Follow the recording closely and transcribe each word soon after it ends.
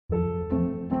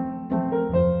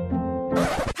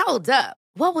Hold up.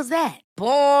 What was that?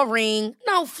 Boring.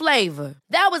 No flavor.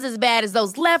 That was as bad as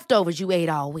those leftovers you ate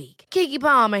all week. Keke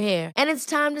Palmer here. And it's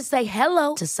time to say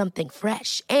hello to something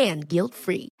fresh and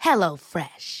guilt-free. Hello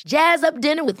Fresh. Jazz up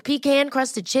dinner with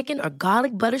pecan-crusted chicken or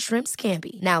garlic butter shrimp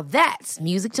scampi. Now that's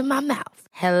music to my mouth.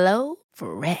 Hello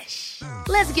Fresh.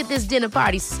 Let's get this dinner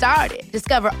party started.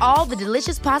 Discover all the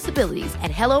delicious possibilities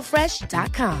at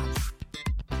hellofresh.com.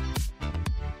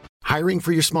 Hiring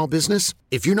for your small business?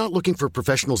 If you're not looking for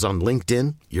professionals on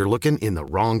LinkedIn, you're looking in the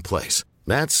wrong place.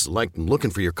 That's like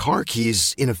looking for your car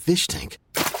keys in a fish tank.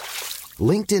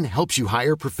 LinkedIn helps you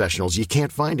hire professionals you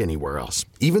can't find anywhere else,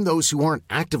 even those who aren't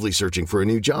actively searching for a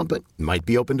new job but might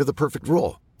be open to the perfect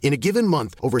role. In a given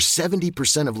month, over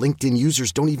 70% of LinkedIn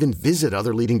users don't even visit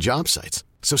other leading job sites.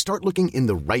 So start looking in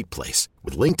the right place.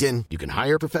 With LinkedIn, you can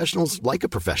hire professionals like a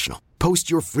professional.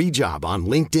 Post your free job on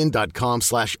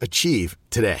linkedin.com/achieve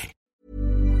today.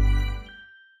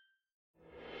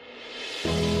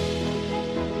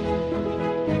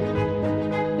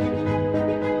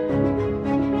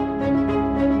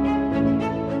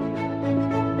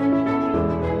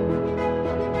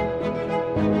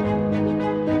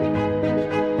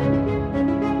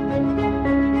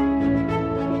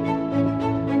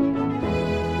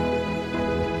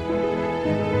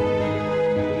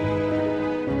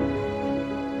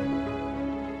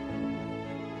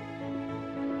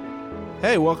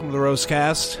 Hey, welcome to the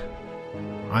Roastcast.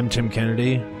 I'm Tim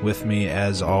Kennedy. With me,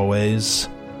 as always,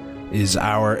 is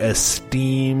our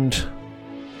esteemed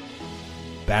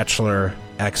Bachelor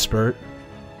expert,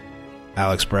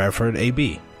 Alex Bradford,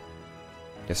 AB.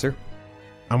 Yes, sir.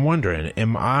 I'm wondering,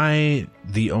 am I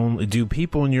the only... Do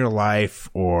people in your life,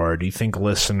 or do you think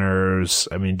listeners...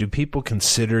 I mean, do people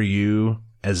consider you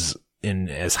as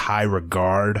high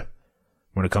regard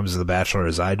when it comes to The Bachelor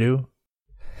as I do?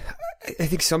 I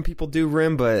think some people do,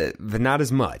 Rim, but not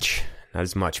as much. Not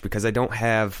as much, because I don't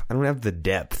have the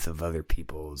depth of other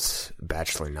people's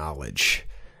Bachelor knowledge.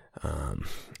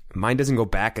 Mine doesn't go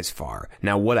back as far.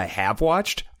 Now, what I have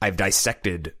watched, I've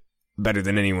dissected better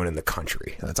than anyone in the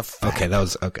country. That's a fact. Okay, that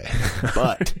was okay.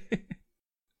 But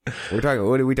what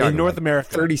are we talking in North about? America?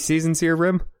 30 seasons here,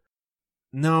 Rim?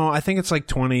 No, I think it's like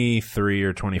 23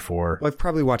 or 24. Well, I've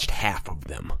probably watched half of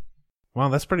them. Well,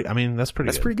 that's pretty. I mean, that's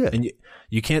pretty good. And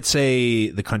you can't say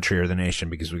the country or the nation,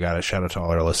 because we got a shout out to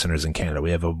all our listeners in Canada.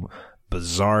 We have a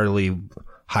bizarrely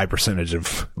high percentage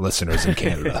of listeners in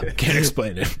Canada. Can't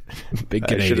explain it. Big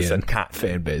Canadian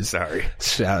fan base. Sorry.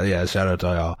 Shout out to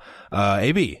y'all.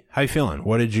 AB, how you feeling?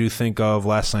 What did you think of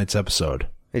last night's episode? Are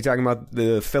you talking about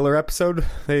the filler episode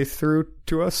they threw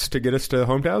to us to get us to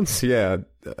hometowns? Yeah,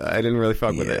 I didn't really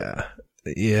fuck with it.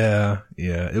 Yeah.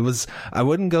 It was. I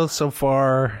wouldn't go so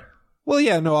far. Well,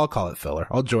 yeah, no, I'll call it filler.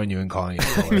 I'll join you in calling it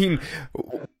filler. I mean,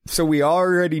 so we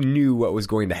already knew what was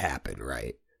going to happen,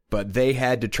 right? But they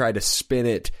had to try to spin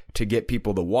it to get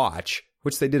people to watch,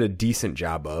 which they did a decent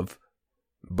job of.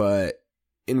 But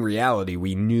in reality,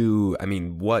 we knew, I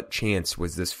mean, what chance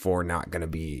was this 4 not going to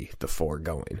be the 4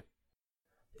 going?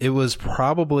 It was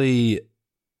probably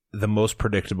the most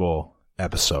predictable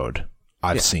episode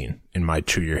I've seen in my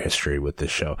 2-year history with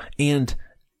this show. And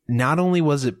not only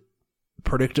was it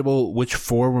predictable which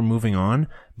 4 were moving on,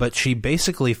 but she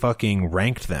basically fucking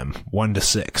ranked them 1 to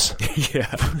 6.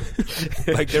 Yeah.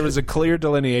 Like there was a clear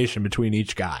delineation between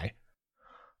each guy.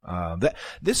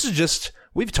 This is just,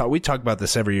 we talk about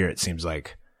this every year. It seems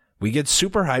like we get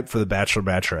super hyped for the Bachelor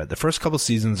Bachelorette. The first couple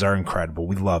seasons are incredible.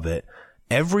 We love it.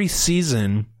 Every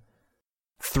season,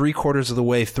 3/4 of the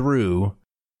way through,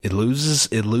 it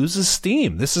loses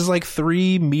steam. This is like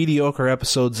 3 mediocre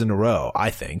episodes in a row, I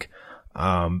think.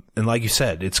 And like you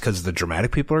said, it's because the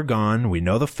dramatic people are gone. We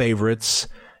know the favorites,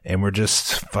 and we're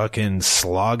just fucking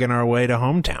slogging our way to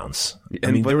hometowns.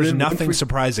 I mean, there was nothing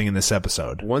surprising in this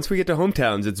episode. Once we get to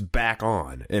hometowns, it's back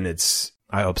on, and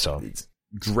I hope so. It's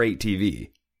great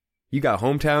TV. You got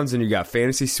hometowns, and you got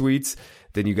fantasy suites.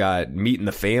 Then you got meeting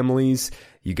the families.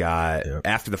 You got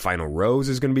After the Final Rose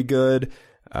is going to be good.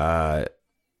 People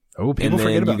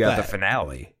forget about that. You got the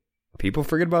finale. People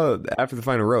forget about After the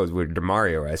Final Rose, where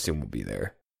DeMario, I assume, will be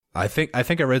there. I think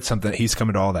I read something. He's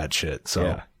coming to all that shit. So,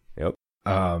 yeah. Yep.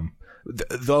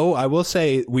 Though I will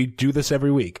say we do this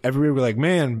every week. Every week we're like,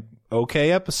 man,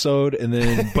 okay episode, and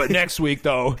then but next week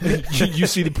though, you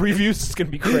see the previews, it's gonna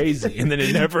be crazy, and then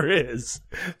it never is.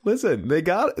 Listen, they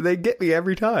get me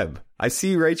every time. I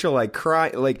see Rachel like cry.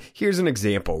 Like, here's an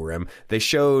example, Rim. They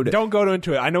showed. Don't go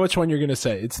into it. I know which one you're gonna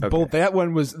say. It's okay.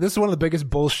 This is one of the biggest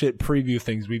bullshit preview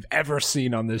things we've ever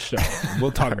seen on this show.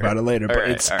 We'll talk about it later, but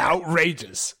it's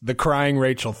outrageous. The crying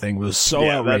Rachel thing was so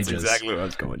outrageous. That's exactly what I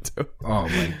was going to. Oh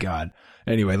my god.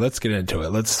 Anyway, let's get into it.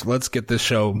 Let's get this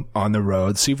show on the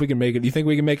road. See if we can make it. You think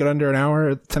we can make it under an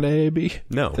hour today, AB?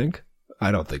 No.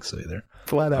 I don't think so either.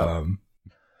 Flat out.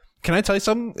 Can I tell you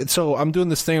something? So I'm doing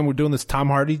this thing. We're doing this Tom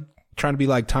Hardy, trying to be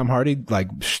like Tom Hardy, like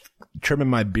trimming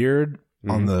my beard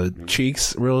on the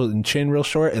cheeks and chin real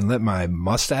short and let my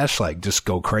mustache like just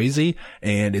go crazy.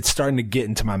 And it's starting to get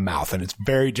into my mouth and it's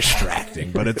very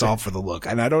distracting, but it's all for the look.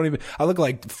 And I look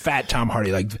like fat Tom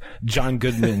Hardy, like John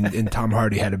Goodman and Tom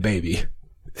Hardy had a baby.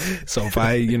 So if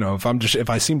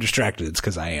I seem distracted, it's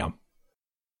because I am.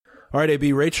 All right,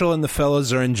 AB, Rachel and the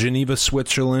fellas are in Geneva,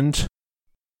 Switzerland,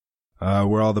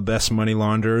 where all the best money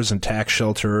launderers and tax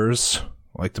shelterers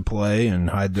like to play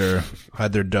and hide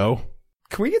their dough.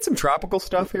 Can we get some tropical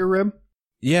stuff here, Rim?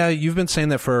 Yeah, you've been saying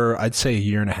that for, I'd say, a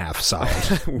year and a half solid.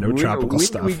 No tropical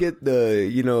stuff. When we get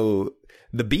the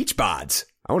beach bods?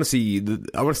 I want to see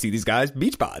these guys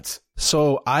beach bods.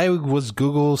 So I was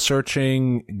Google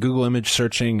image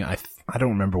searching, I don't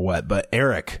remember what, but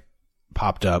Eric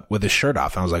popped up with his shirt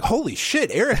off. And I was like, holy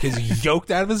shit, Eric is yoked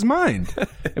out of his mind.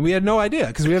 And we had no idea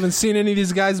because we haven't seen any of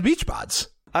these guys beach bods.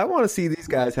 I want to see these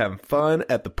guys having fun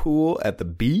at the pool, at the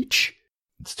beach.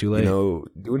 It's too late.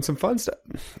 Doing some fun stuff.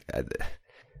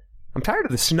 I'm tired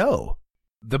of the snow.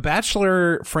 The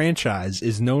Bachelor franchise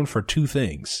is known for two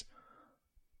things.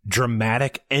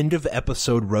 Dramatic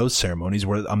end-of-episode rose ceremonies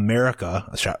where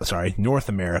North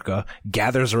America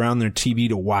gathers around their TV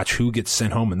to watch who gets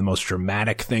sent home in the most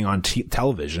dramatic thing on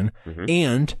television,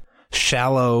 and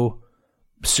shallow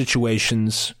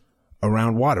situations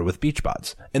around water with beach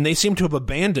bods. And they seem to have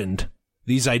abandoned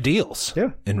these ideals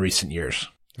in recent years.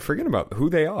 Forget about who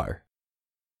they are.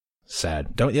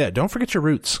 Sad. Don't forget your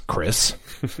roots, Chris.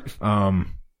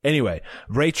 Anyway,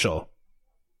 Rachel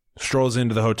strolls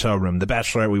into the hotel room, the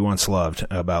Bachelorette we once loved,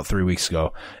 about 3 weeks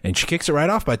ago, and she kicks it right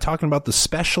off by talking about the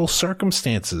special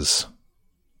circumstances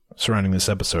surrounding this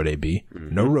episode, AB.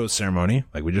 No rose ceremony,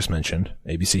 like we just mentioned.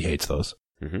 ABC hates those.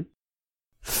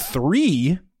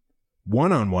 3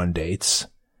 one-on-one dates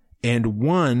and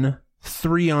 1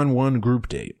 3-on-1 group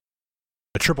date.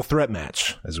 A triple threat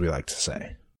match, as we like to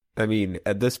say. I mean,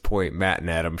 at this point, Matt and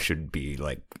Adam should be,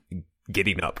 like,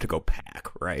 getting up to go pack,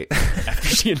 right? After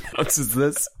she announces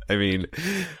this. I mean...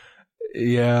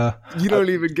 Yeah. You don't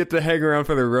even get to hang around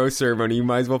for the rose ceremony. You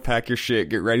might as well pack your shit,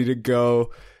 get ready to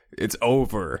go. It's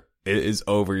over. It is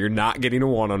over. You're not getting a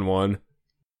one-on-one.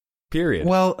 Period.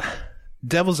 Well,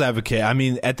 devil's advocate, I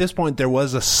mean, at this point, there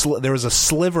was a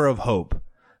sliver of hope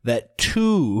that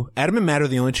Adam and Matt are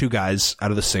the only 2 guys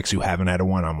out of the 6 who haven't had a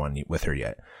one-on-one with her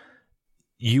yet.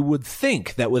 You would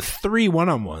think that with 3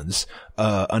 one-on-ones,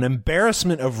 an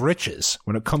embarrassment of riches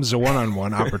when it comes to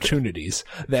one-on-one opportunities,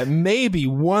 that maybe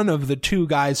one of the 2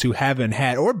 guys who haven't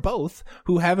had, or both,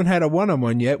 who haven't had a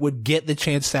one-on-one yet would get the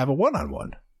chance to have a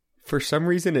one-on-one. For some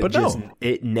reason,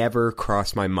 it never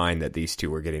crossed my mind that these 2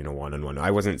 were getting a one-on-one.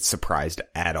 I wasn't surprised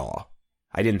at all.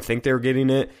 I didn't think they were getting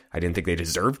it. I didn't think they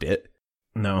deserved it.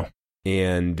 No.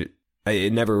 And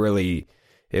it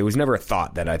was never a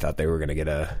thought that I thought they were going to get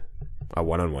a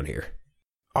one-on-one here.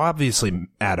 Obviously,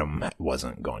 Adam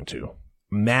wasn't going to.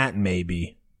 Matt,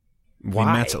 maybe. Why? I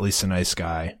mean, Matt's at least a nice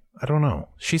guy. I don't know.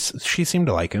 She seemed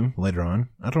to like him later on.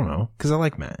 I don't know. Because I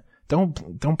like Matt.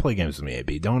 Don't play games with me,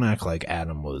 AB. Don't act like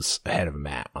Adam was ahead of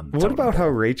Matt. What about how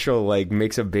Rachel, like,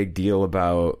 makes a big deal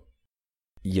about,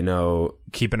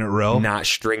 keeping it real, not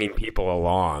stringing people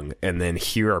along, and then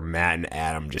here are Matt and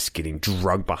Adam just getting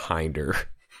drugged behind her.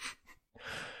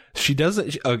 She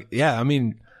doesn't. I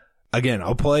mean, again,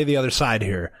 I'll play the other side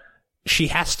here. She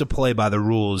has to play by the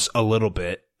rules a little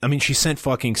bit. I mean, she sent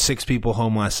fucking 6 people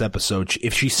home last episode.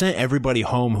 If she sent everybody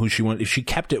home who she wanted, if she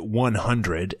kept it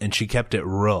 100 and she kept it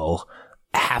real,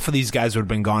 half of these guys would have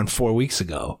been gone 4 weeks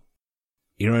ago.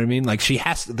 You know what I mean? Like, she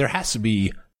has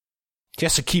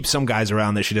to keep some guys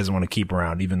around that she doesn't want to keep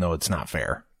around, even though it's not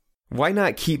fair. Why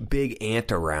not keep Big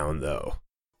Ant around, though?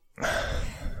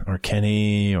 Or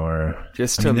Kenny, or...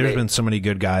 there's been so many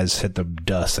good guys hit the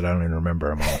dust that I don't even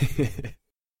remember them all.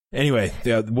 Anyway,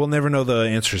 we'll never know the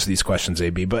answers to these questions,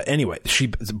 AB. But anyway,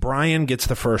 Brian gets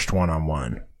the first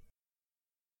one-on-one.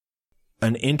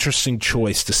 An interesting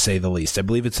choice, to say the least. I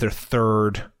believe it's their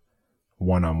 3rd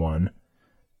one-on-one.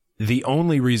 The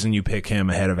only reason you pick him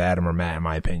ahead of Adam or Matt, in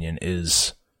my opinion,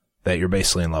 is that you're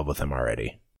basically in love with him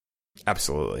already.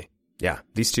 Absolutely. Yeah.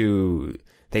 These 2,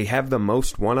 they have the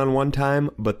most one-on-one time,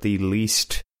 but the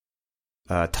least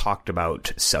talked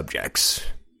about subjects.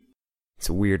 It's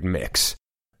a weird mix.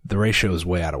 The ratio is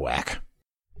way out of whack.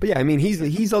 But yeah, I mean, he's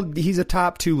a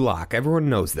top 2 lock. Everyone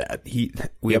knows that.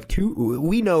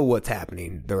 We know what's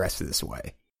happening the rest of this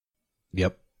way.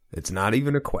 Yep. It's not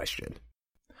even a question.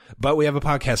 But we have a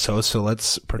podcast host, so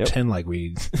let's pretend like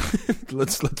we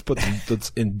let's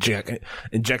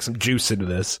inject some juice into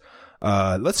this.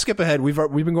 Let's skip ahead. We've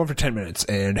been going for 10 minutes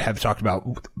and have talked about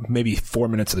maybe 4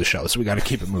 minutes of the show, so we got to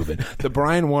keep it moving. The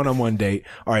Brian one-on-one date.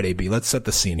 All right, AB, let's set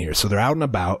the scene here. So they're out and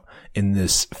about in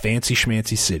this fancy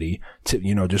schmancy city,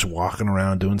 just walking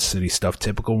around doing city stuff,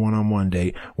 typical one-on-one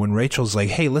date, when Rachel's like,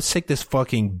 hey, let's take this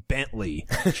fucking Bentley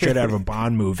straight out of a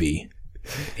Bond movie,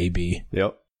 AB.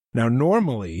 Yep. Now,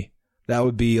 normally, that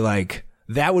would be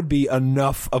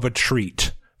enough of a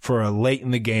treat for a late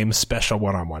in the game special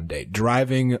one-on-one date.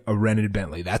 Driving a rented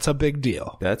Bentley. That's a big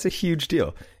deal. That's a huge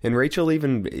deal. And Rachel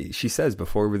she says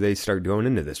before they start going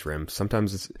into this rim,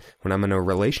 sometimes when I'm in a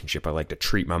relationship, I like to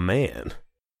treat my man.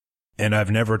 And I've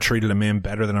never treated a man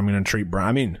better than I'm going to treat Brian.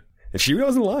 I mean, and she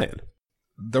wasn't lying.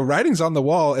 The writing's on the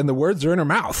wall and the words are in her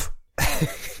mouth.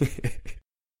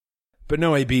 But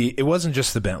no, AB, it wasn't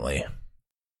just the Bentley.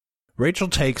 Rachel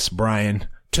takes Brian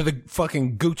to the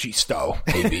fucking Gucci store,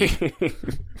 AB.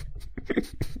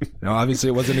 Now, obviously,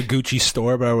 it wasn't a Gucci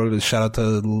store, but I wanted to shout out to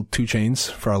little 2 Chainz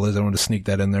for our listeners. I wanted to sneak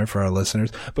that in there for our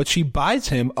listeners. But she buys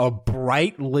him a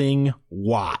Breitling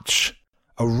watch,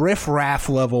 a riff-raff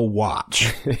level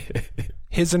watch,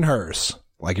 his and hers,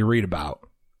 like you read about.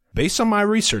 Based on my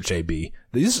research, AB,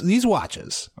 these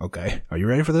watches, okay, are you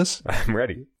ready for this? I'm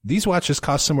ready. These watches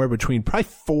cost somewhere between probably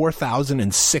 $4,000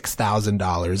 and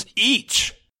 $6,000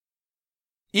 each.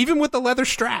 Even with the leather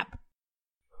strap.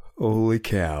 Holy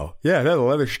cow. Yeah, that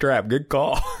leather strap. Good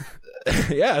call.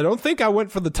 Yeah, I don't think I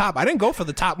went for the top. I didn't go for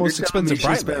the top most expensive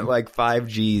Breitling. She spent like 5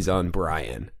 G's on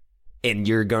Brian. And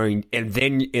and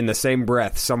then in the same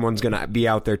breath, someone's going to be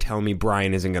out there telling me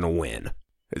Brian isn't going to win.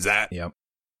 Is that? Yep.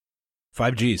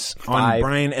 5 G's on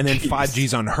Brian, and then 5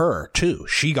 G's on her, too.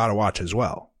 She got a watch as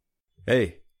well.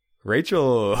 Hey,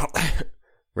 Rachel's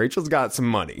got some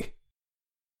money.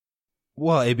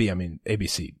 Well, AB, I mean,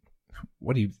 ABC.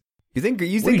 What do you... You think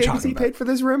ABC paid for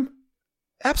this rim?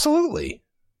 Absolutely.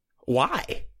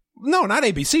 Why? No, not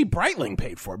ABC. Breitling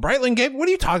paid for it. Breitling gave... What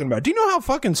are you talking about? Do you know how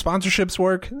fucking sponsorships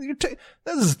work? This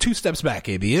is 2 steps back,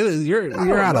 AB.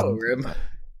 You're out of... Rim.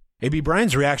 AB,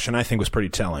 Brian's reaction, I think, was pretty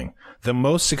telling. The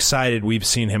most excited we've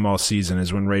seen him all season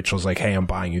is when Rachel's like, hey, I'm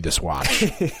buying you this watch.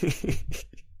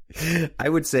 I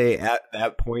would say at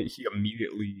that point, he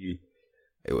immediately...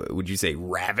 Would you say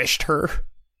ravished her?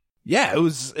 Yeah, it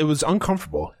was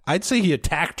uncomfortable. I'd say he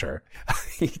attacked her.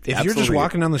 If you're just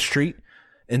walking down the street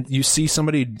and you see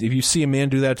somebody, if you see a man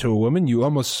do that to a woman, you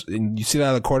see that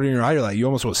out of the corner of your eye, you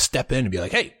almost want to step in and be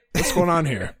like, hey, what's going on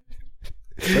here?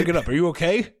 Break it up. Are you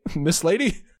okay, Miss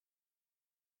Lady?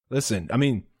 Listen, I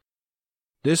mean,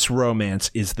 this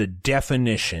romance is the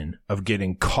definition of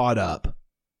getting caught up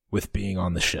with being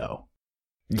on the show.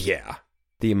 Yeah.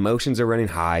 The emotions are running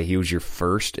high. He was your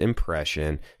first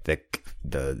impression.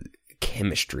 The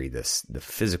chemistry, the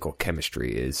physical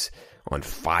chemistry is on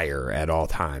fire at all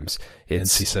times.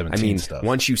 It's NC-17 stuff.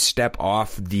 Once you step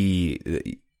off the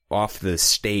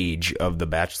stage of The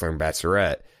Bachelor and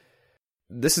Bachelorette,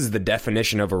 this is the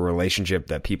definition of a relationship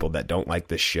that people that don't like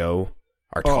this show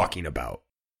are talking about.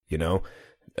 You know,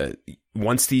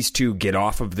 once these two get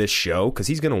off of this show, because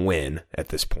he's going to win at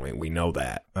this point. We know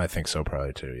that. I think so,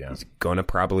 probably too, yeah. He's going to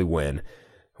probably win.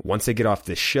 Once they get off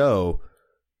this show,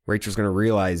 Rachel's going to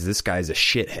realize this guy's a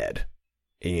shithead.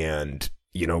 And,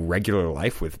 regular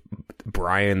life with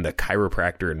Brian, the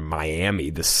chiropractor in Miami,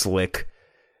 the slick,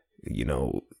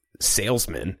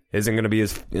 salesman, isn't going to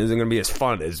be as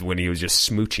fun as when he was just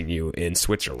smooching you in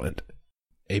Switzerland.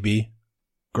 AB,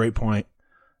 great point.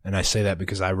 And I say that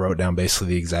because I wrote down basically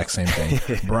the exact same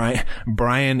thing.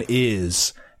 Brian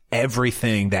is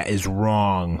everything that is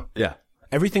wrong. Yeah.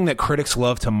 Everything that critics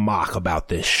love to mock about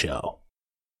this show.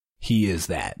 He is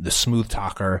that. The smooth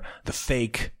talker, the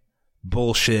fake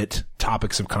bullshit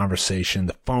topics of conversation,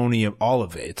 the phony of all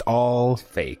of it. It's all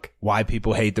fake. Why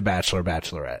people hate The Bachelor,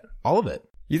 Bachelorette. All of it.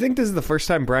 You think this is the first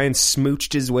time Brian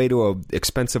smooched his way to an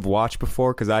expensive watch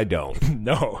before? Because I don't.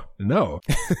 No.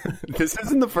 This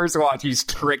isn't the first watch he's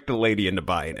tricked a lady into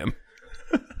buying him.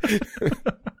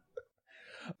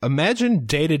 Imagine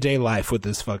day-to-day life with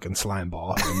this fucking slime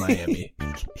ball in Miami.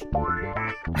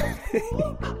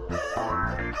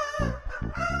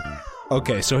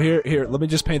 Okay, so here, let me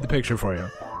just paint the picture for you.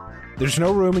 There's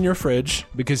no room in your fridge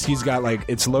because he's got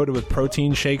it's loaded with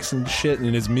protein shakes and shit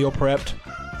and his meal prepped.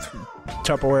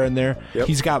 Tupperware in there. Yep.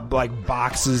 He's got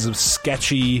boxes of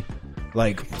sketchy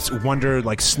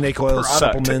snake oil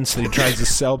supplements that he tries to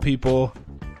sell people.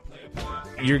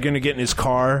 You're gonna get in his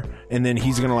car and then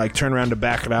he's gonna turn around to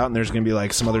back it out and there's gonna be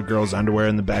some other girl's underwear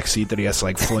in the back seat that he has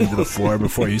to fling to the floor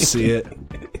before you see it.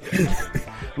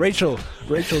 Rachel,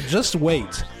 just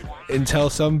wait. until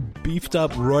some beefed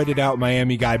up, roided out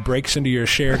Miami guy breaks into your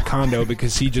shared condo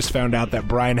because he just found out that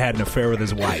Brian had an affair with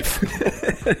his wife.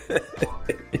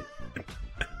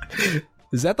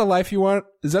 Is that the life you want?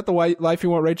 Is that the life you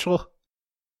want, Rachel?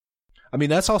 I mean,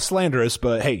 that's all slanderous,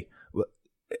 but hey,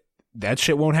 that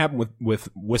shit won't happen with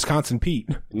Wisconsin Pete.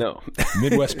 No.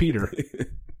 Midwest Peter.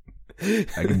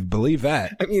 I can believe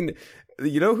that. I mean,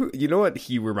 you know what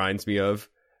he reminds me of?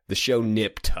 The show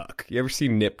Nip Tuck. You ever see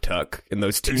Nip Tuck and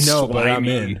those two but I'm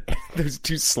in. Those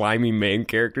two slimy main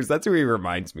characters? That's who he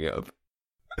reminds me of.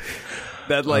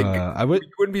 That like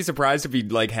you wouldn't be surprised if he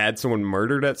like had someone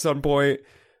murdered at some point.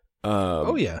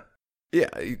 Oh yeah. Yeah,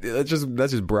 that's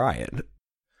just Brian.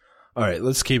 All right,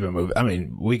 let's keep it moving. I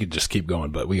mean, we could just keep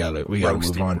going, but we gotta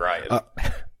move on.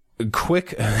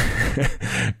 Quick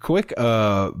back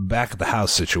at the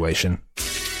house situation.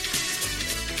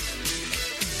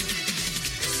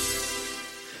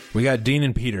 We got Dean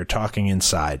and Peter talking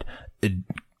inside.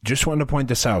 Just wanted to point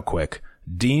this out quick.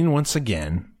 Dean, once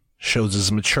again, shows his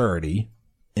maturity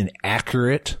in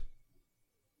accurate.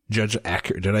 Did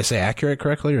I say accurate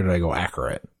correctly, or did I go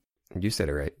accurate? You said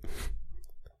it right.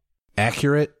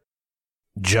 Accurate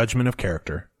judgment of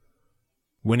character.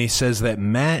 When he says that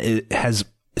Matt has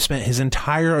spent his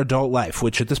entire adult life,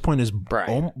 which at this point is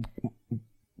Brian,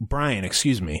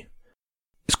 excuse me,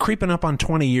 is creeping up on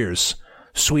 20 years,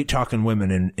 sweet talking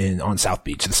women on South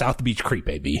Beach. The South Beach creep,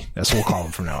 baby. That's what we'll call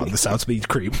him from now on. The South Beach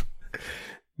creep.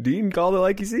 Dean called it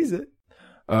like he sees it.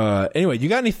 Anyway, you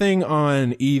got anything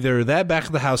on either that back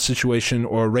of the house situation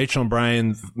or Rachel and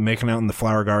Brian making out in the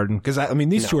flower garden? Because I mean,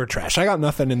 these two are trash. I got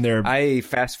nothing in there. I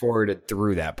fast forwarded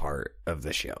through that part of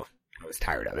the show. I was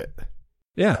tired of it.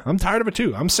 Yeah, I'm tired of it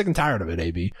too. I'm sick and tired of it,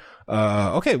 AB.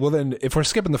 Okay, well then, if we're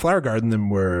skipping the flower garden, then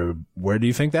where do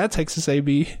you think that takes us,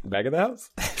 AB? Back of the house.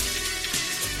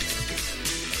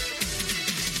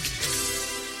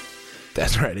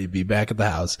 That's right, AB. Back at the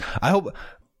house. I hope.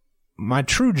 My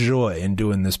true joy in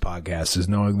doing this podcast is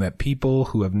knowing that people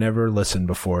who have never listened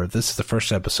before, this is the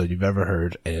first episode you've ever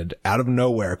heard, and out of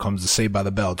nowhere comes the Saved by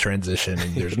the Bell transition,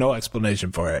 and there's no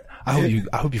explanation for it. I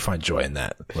hope you find joy in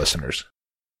that, listeners.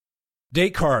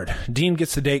 Date card. Dean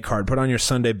gets the date card. Put on your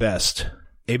Sunday best.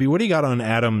 AB, what do you got on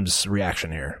Adam's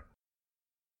reaction here?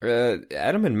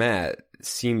 Adam and Matt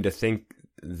seem to think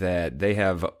that they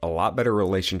have a lot better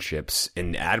relationships,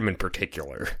 and Adam in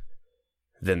particular,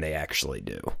 than they actually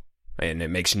do. And it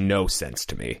makes no sense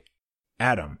to me.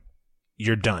 Adam,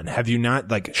 you're done. Have you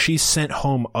not, she's sent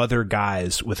home other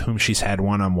guys with whom she's had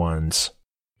one-on-ones.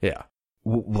 Yeah.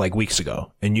 Weeks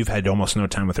ago. And you've had almost no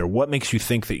time with her. What makes you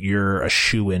think that you're a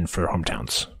shoo-in for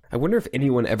hometowns? I wonder if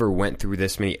anyone ever went through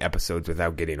this many episodes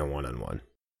without getting a one-on-one.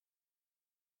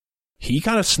 He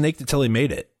kind of snaked it till he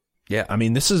made it. Yeah. I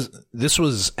mean, this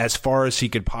was as far as he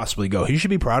could possibly go. He should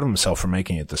be proud of himself for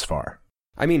making it this far.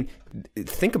 I mean,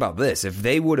 think about this. If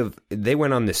they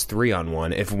went on this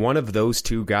 3-on-1, if one of those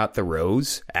two got the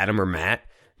rose, Adam or Matt,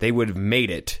 they would have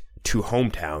made it to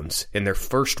hometowns, and their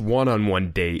first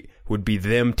one-on-one date would be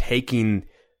them taking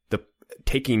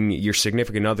your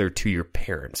significant other to your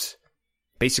parents,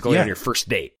 basically on your first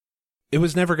date. It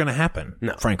was never going to happen,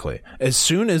 no. Frankly. As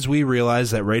soon as we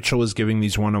realized that Rachel was giving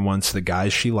these one-on-ones to the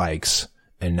guys she likes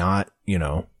and not,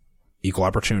 equal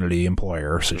opportunity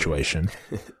employer situation,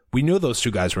 we knew those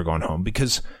two guys were going home,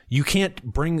 because you can't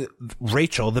bring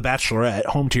Rachel, the bachelorette,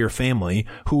 home to your family,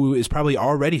 who is probably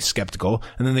already skeptical,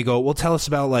 and then they go, well, tell us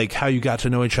about how you got to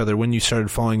know each other, when you started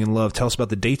falling in love, tell us about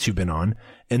the dates you've been on.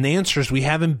 And the answer is, we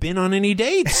haven't been on any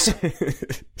dates.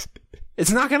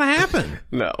 It's not going to happen.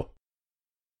 No.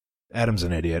 Adam's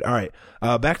an idiot. All right.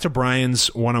 Back to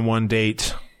Brian's one-on-one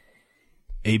date.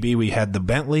 AB, we had the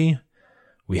Bentley,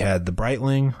 we had the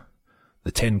Breitling,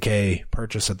 the $10K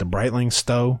purchase at the Breitling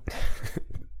Stowe.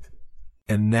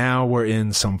 And now we're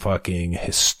in some fucking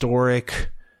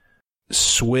historic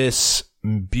Swiss,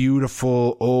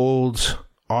 beautiful old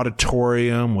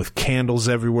auditorium with candles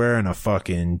everywhere and a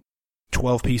fucking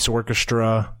 12-piece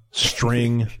orchestra,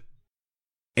 string.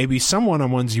 AB, some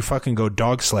one-on-ones you fucking go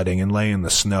dog sledding and lay in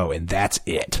the snow, and that's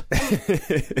it.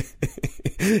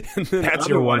 That's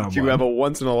your one-on-one. You have a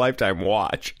once-in-a-lifetime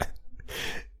watch.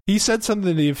 He said something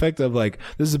to the effect of this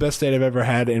is the best date I've ever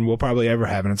had and will probably ever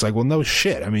have. And it's well, no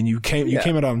shit. I mean, you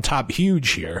came out on top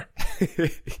huge here.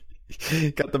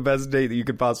 Got the best date that you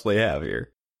could possibly have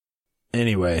here.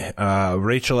 Anyway,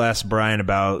 Rachel asked Brian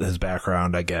about his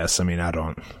background, I guess. I mean,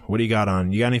 what do you got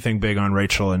on? You got anything big on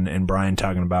Rachel and Brian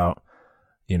talking about,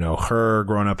 her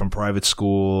growing up in private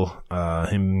school,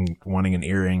 him wanting an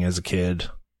earring as a kid?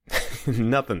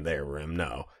 Nothing there, Rim,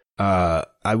 no. I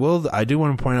do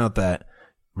want to point out that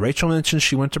Rachel mentioned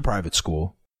she went to private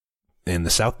school. in the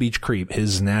South Beach Creep,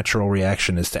 his natural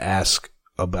reaction is to ask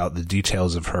about the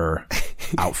details of her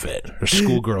outfit, her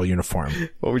schoolgirl uniform.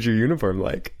 What was your uniform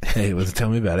like? Hey, tell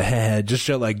me about it. Just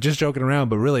joking around,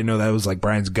 but really, no, that was like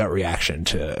Brian's gut reaction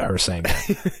to her saying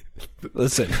that.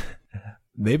 Listen,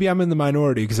 maybe I'm in the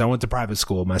minority because I went to private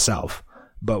school myself,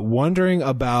 but wondering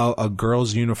about a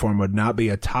girl's uniform would not be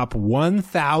a top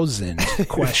 1,000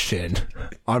 question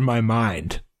on my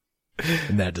mind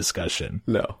in that discussion.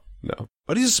 No.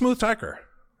 But he's a smooth talker.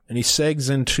 And he segs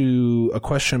into a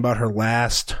question about her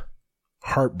last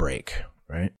heartbreak,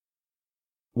 right?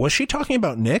 Was she talking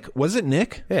about Nick? Was it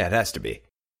Nick? Yeah, it has to be.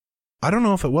 I don't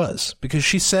know if it was, because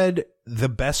she said the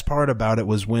best part about it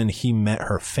was when he met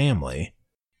her family.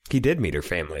 He did meet her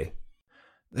family.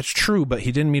 That's true, but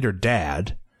he didn't meet her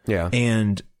dad. Yeah.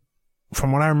 And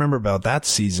from what I remember about that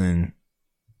season,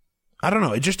 I don't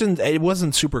know. It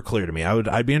wasn't super clear to me.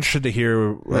 I'd be interested to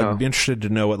hear. No. I'd be interested to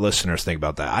know what listeners think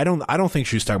about that. I don't think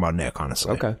she was talking about Nick,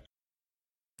 honestly. Okay.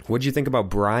 What'd you think about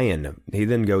Brian? He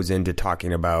then goes into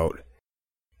talking about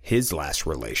his last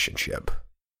relationship,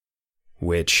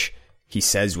 which he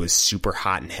says was super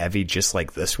hot and heavy, just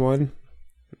like this one.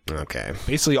 Okay.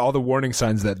 Basically, all the warning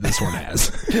signs that this one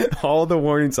has. All the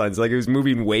warning signs, like it was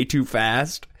moving way too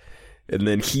fast. And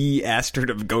then he asked her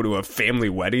to go to a family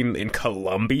wedding in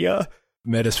Colombia.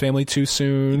 Met his family too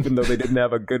soon. Even though they didn't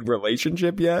have a good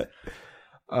relationship yet.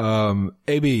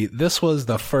 AB, this was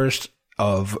the first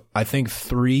of, I think,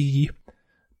 3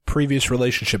 previous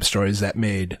relationship stories that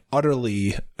made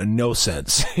utterly no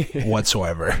sense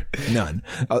whatsoever. None.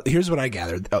 Here's what I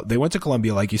gathered. They went to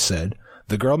Colombia, like you said.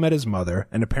 The girl met his mother,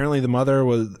 and apparently the mother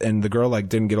and the girl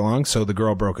didn't get along, so the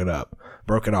girl broke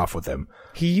it off with him.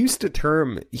 He used a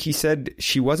term, he said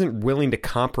she wasn't willing to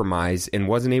compromise and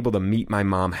wasn't able to meet my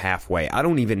mom halfway. I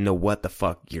don't even know what the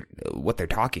fuck what they're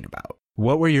talking about.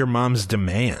 What were your mom's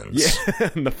demands? Yeah,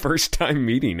 the first time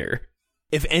meeting her.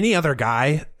 If any other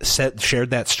guy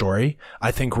shared that story,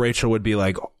 I think Rachel would be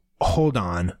like, hold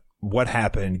on. What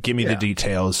happened? Give me the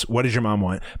details. What does your mom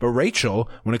want? But Rachel,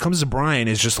 when it comes to Brian,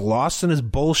 is just lost in his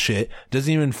bullshit,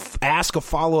 doesn't even ask a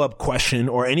follow-up question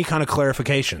or any kind of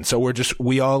clarification. So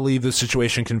we all leave the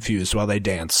situation confused while they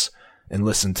dance and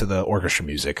listen to the orchestra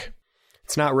music.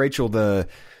 It's not Rachel, the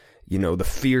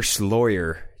fierce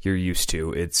lawyer you're used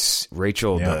to. It's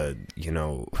Rachel, the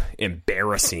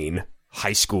embarrassing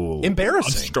high school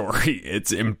story.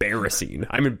 It's embarrassing.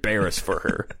 I'm embarrassed for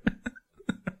her.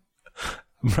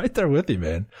 I'm right there with you,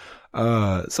 man.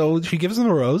 So she gives him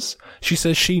a rose. She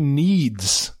says she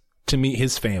needs to meet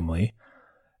his family.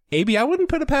 AB, I wouldn't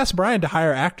put it past Brian to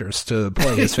hire actors to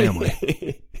play his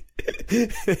family.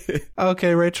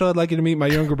 Okay, Rachel, I'd like you to meet my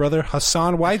younger brother,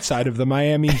 Hassan Whiteside of the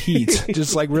Miami Heat.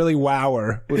 Just really wow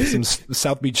her with some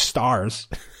South Beach stars.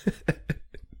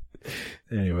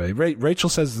 Anyway, Rachel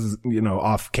says,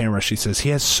 off camera, she says, he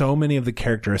has so many of the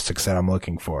characteristics that I'm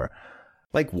looking for.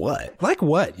 Like what? Like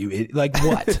what?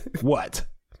 What? What?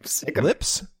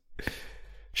 Lips?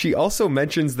 She also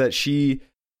mentions that she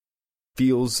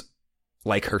feels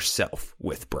like herself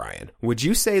with Brian. Would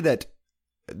you say that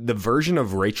the version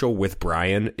of Rachel with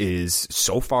Brian is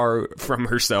so far from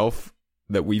herself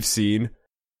that we've seen?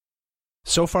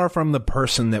 So far from the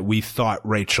person that we thought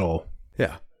Rachel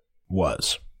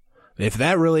was. If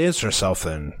that really is herself,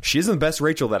 then she isn't the best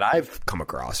Rachel that I've come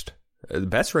across. The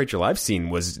best Rachel I've seen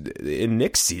was in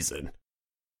Nick's season.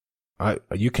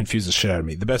 You confused the shit out of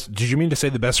me. Did you mean to say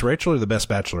the best Rachel or the best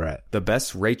Bachelorette? The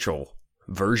best Rachel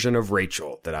version of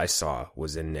Rachel that I saw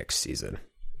was in Nick's season.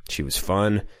 She was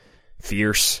fun,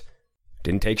 fierce,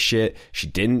 didn't take shit.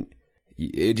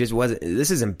 It just wasn't.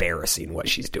 This is embarrassing what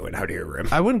she's doing out here, Rim.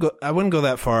 I wouldn't go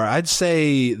that far. I'd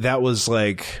say that was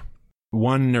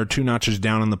 1 or 2 notches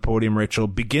down on the podium, Rachel.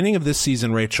 Beginning of this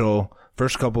season, Rachel,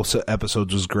 first couple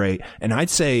episodes was great. And I'd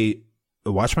say,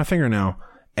 watch my finger now,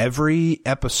 every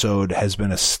episode has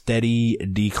been a steady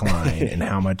decline in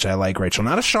how much I like Rachel.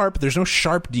 There's no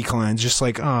sharp declines, just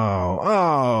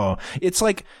oh. It's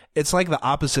like the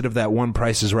opposite of that one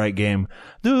Price is Right game.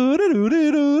 And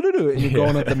you're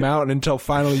going up the mountain until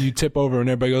finally you tip over and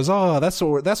everybody goes, oh, that's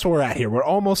where we're at here. We're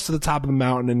almost to the top of the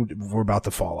mountain and we're about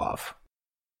to fall off.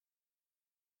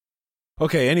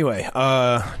 Okay, anyway,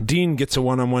 Dean gets a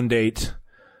one-on-one date.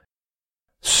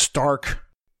 Stark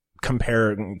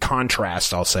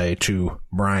contrast, I'll say, to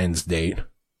Brian's date,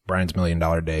 Brian's $1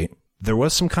 million date. There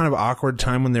was some kind of awkward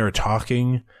time when they were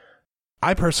talking.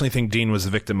 I personally think Dean was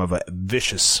the victim of a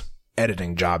vicious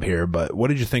editing job here, but what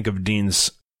did you think of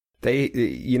Dean's? They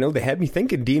had me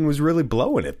thinking Dean was really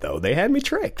blowing it, though. They had me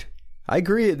tricked. I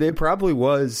agree. It probably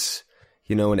was,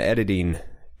 an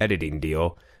editing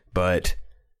deal, but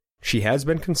she has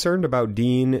been concerned about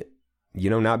Dean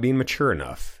not being mature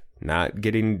enough, not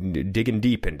digging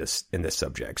deep into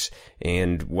subjects.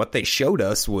 And what they showed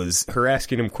us was her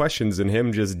asking him questions and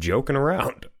him just joking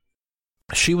around.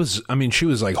 She was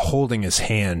like holding his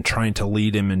hand, trying to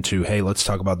lead him into, hey, let's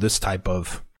talk about this type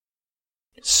of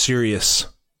serious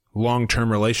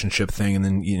long-term relationship thing. And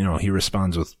then, he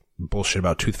responds with bullshit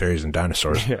about tooth fairies and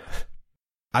dinosaurs. Yeah.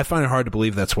 I find it hard to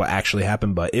believe that's what actually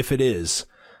happened, but if it is,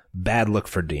 bad look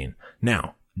for Dean.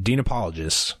 Now, Dean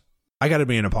apologists. I got to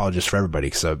be an apologist for everybody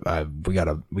because we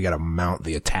gotta mount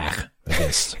the attack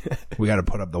against. We got to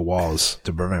put up the walls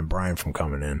to prevent Brian from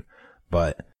coming in.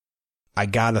 But I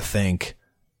gotta think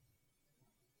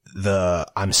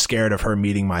I'm scared of her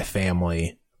meeting my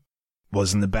family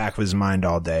was in the back of his mind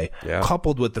all day,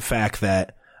 coupled with the fact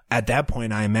that at that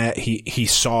point he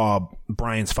saw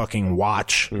Brian's fucking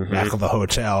watch back of the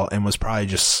hotel and was probably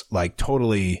just like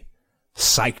totally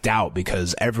psyched out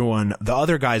because the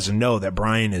other guys know that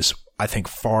Brian is, I think,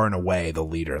 far and away the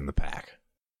leader in the pack.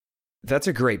 That's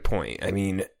a great point. I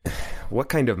mean, what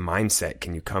kind of mindset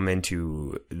can you come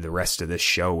into the rest of this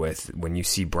show with when you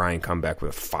see Brian come back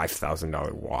with a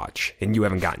 $5,000 watch and you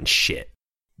haven't gotten shit?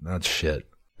 Not shit.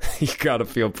 You gotta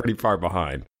feel pretty far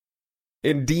behind.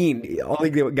 And Dean, all he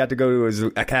got to go to was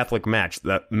a Catholic mass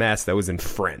that was in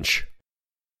French.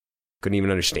 Couldn't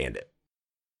even understand it.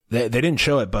 They didn't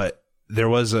show it, but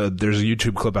there's a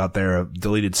YouTube clip out there, a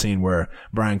deleted scene where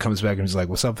Brian comes back and he's like,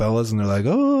 "What's up, fellas?" And they're like,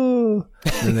 "Oh,"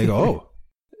 and then they go, "Oh,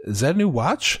 is that a new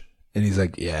watch?" And he's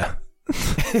like, "Yeah."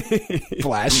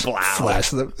 flash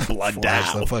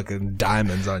the fucking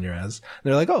diamonds on your ass. And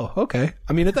they're like, "Oh, okay."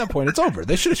 I mean, at that point, it's over.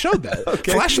 They should have showed that.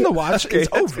 Okay. Flashing the watch, it's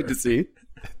over. Good to see.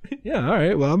 Yeah, all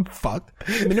right. Well, I'm fucked.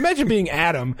 I mean, imagine being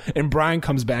Adam and Brian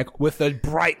comes back with a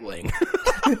Breitling.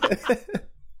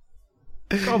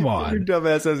 Come on. Your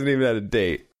dumbass hasn't even had a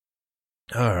date.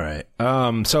 All right.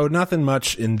 So nothing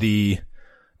much in the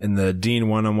Dean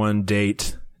one-on-one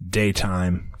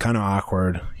daytime. Kind of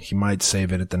awkward. He might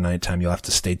save it at the nighttime. You'll have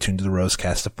to stay tuned to the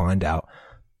Rosecast to find out.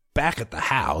 Back at the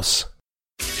house.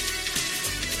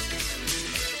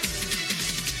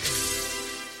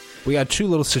 We got two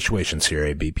little situations here,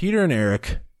 AB. Peter and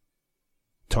Eric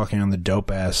talking on the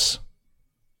dope-ass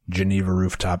Geneva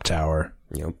rooftop tower.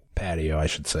 Yep. Patio, I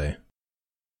should say.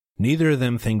 Neither of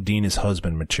them think Dean is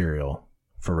husband material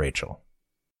for Rachel.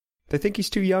 They think he's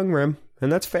too young, Rem,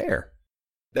 and that's fair.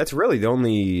 That's really the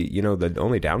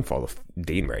only downfall of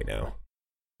Dean right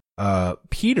now.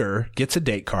 Peter gets a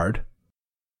date card.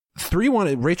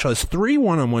 Rachel has 3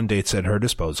 one-on-one dates at her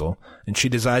disposal, and she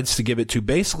decides to give it to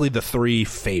basically the 3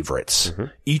 favorites,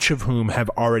 each of whom have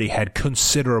already had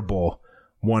considerable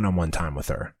one-on-one time with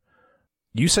her.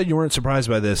 You said you weren't surprised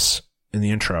by this in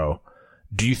the intro.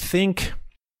 Do you think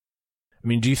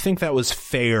that was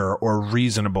fair or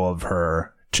reasonable of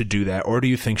her to do that, or do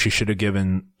you think she should have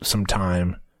given some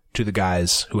time to the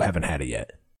guys who haven't had it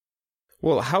yet?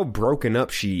 Well, how broken up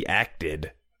she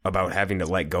acted about having to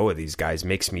let go of these guys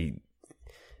makes me,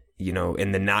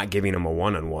 and then not giving them a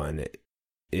one-on-one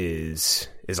is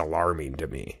alarming to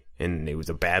me. And it was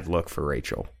a bad look for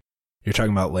Rachel. You're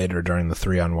talking about later during the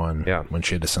 3-on-1 when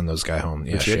she had to send those guys home.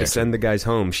 Yeah, when she had to send the guys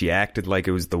home. She acted like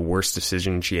it was the worst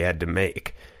decision she had to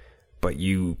make. But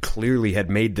you clearly had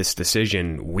made this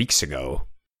decision weeks ago.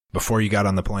 Before you got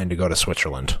on the plane to go to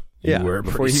Switzerland. Yeah, you were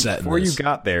pretty set before you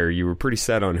got there, you were pretty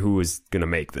set on who was going to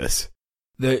make this.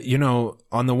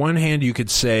 On the one hand, you could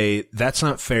say that's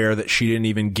not fair that she didn't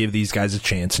even give these guys a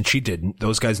chance, and she didn't.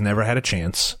 Those guys never had a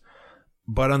chance.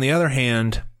 But on the other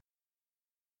hand,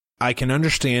 I can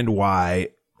understand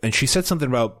why, and she said something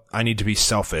about, I need to be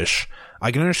selfish.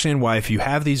 I can understand why if you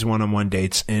have these one-on-one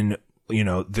dates in,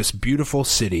 this beautiful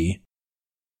city,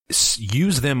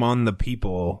 use them on the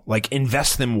people, like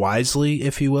invest them wisely,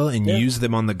 if you will, and use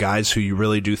them on the guys who you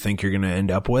really do think you're going to end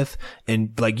up with.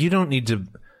 And you don't need to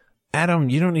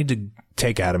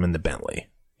take Adam in the Bentley.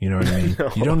 You know what I mean?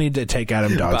 No. You don't need to take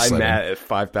Adam dog sledding. Buy Matt a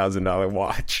 $5,000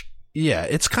 watch. Yeah,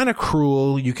 it's kind of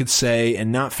cruel, you could say, and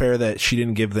not fair that she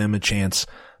didn't give them a chance.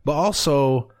 But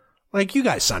also, you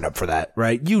guys signed up for that,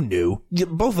 right? You knew.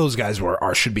 Both those guys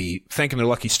should be thanking their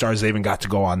lucky stars they even got to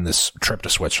go on this trip to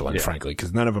Switzerland, frankly,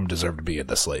 because none of them deserve to be at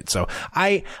this late. So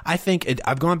I think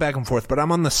I've gone back and forth, but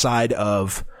I'm on the side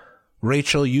of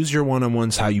Rachel, use your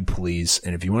one-on-ones how you please,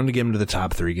 and if you want to give them to the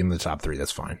top 3, give them to the top 3.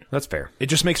 That's fine. That's fair. It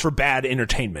just makes for bad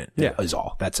entertainment, is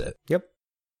all. That's it. Yep.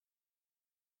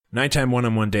 Nighttime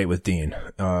one-on-one date with Dean.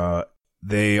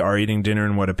 They are eating dinner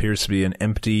in what appears to be an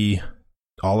empty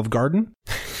Olive Garden.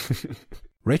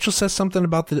 Rachel says something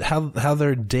about how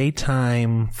their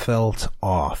daytime felt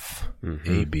off.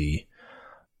 AB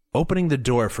opening the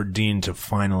door for Dean to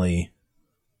finally,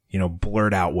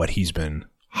 blurt out what he's been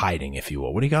hiding, if you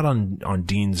will? What do you got on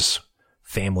Dean's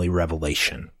family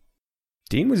revelation?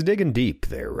 Dean was digging deep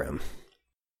there, Rim.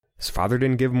 His father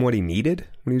didn't give him what he needed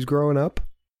when he was growing up.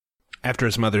 After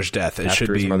his mother's death. It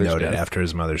should be noted, after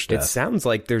his mother's death. It sounds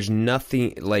like there's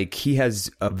nothing, like he has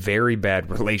a very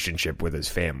bad relationship with his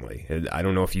family. I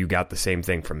don't know if you got the same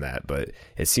thing from that, but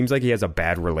it seems like he has a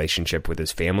bad relationship with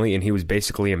his family, and he was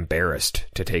basically embarrassed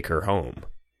to take her home.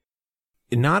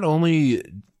 Not only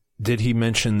did he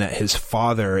mention that his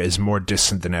father is more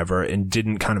distant than ever and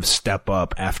didn't kind of step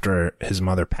up after his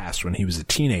mother passed when he was a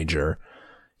teenager,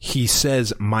 he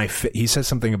says he says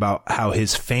something about how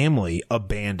his family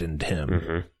abandoned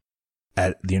him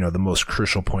at the most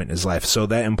crucial point in his life. So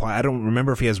that implies, I don't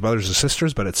remember if he has brothers or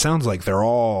sisters, but it sounds like they're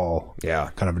all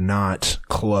kind of not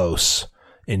close.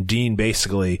 And Dean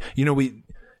basically,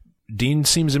 Dean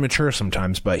seems immature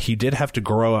sometimes, but he did have to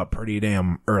grow up pretty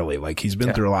damn early. Like he's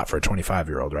been through a lot for a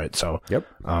 25-year-old, right? So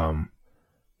I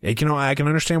can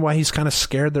understand why he's kind of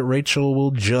scared that Rachel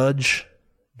will judge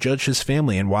his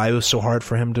family, and why it was so hard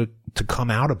for him to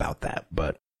come out about that.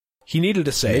 But he needed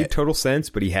to say it. Made total sense,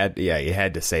 but he had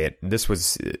to say it. This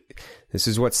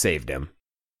is what saved him.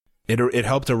 It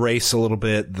helped erase a little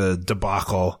bit the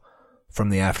debacle from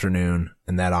the afternoon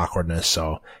and that awkwardness.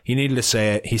 So he needed to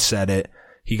say it. He said it.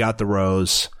 He got the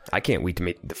rose. I can't wait to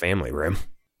meet the family, Rim.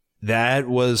 That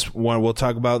was one we'll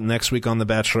talk about next week on The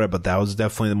Bachelorette, but that was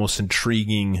definitely the most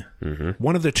intriguing.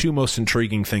 One of the two most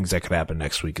intriguing things that could happen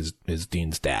next week is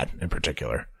Dean's dad in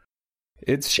particular.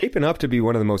 It's shaping up to be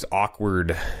one of the most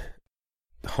awkward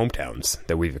hometowns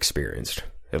that we've experienced,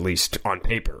 at least on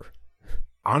paper.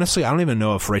 Honestly, I don't even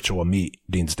know if Rachel will meet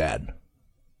Dean's dad.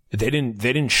 They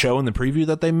didn't show in the preview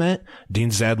that they met.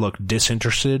 Dean's dad looked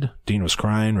disinterested. Dean was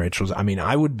crying.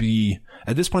 I would be,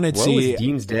 at this point, what was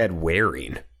Dean's dad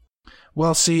wearing?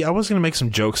 Well, see, I was going to make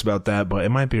some jokes about that, but it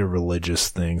might be a religious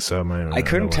thing, so I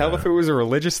couldn't tell if it was a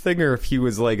religious thing or if he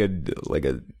was like a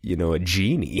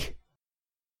genie.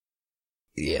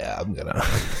 Yeah, I'm gonna.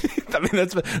 I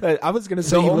mean, I was gonna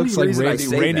say he looks like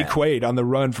Randy Quaid on the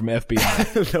run from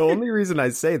FBI. The only reason I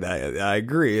say that, I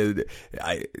agree.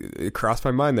 It crossed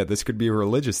my mind that this could be a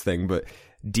religious thing, but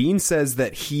Dean says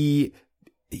that he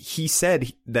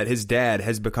said that his dad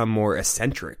has become more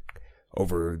eccentric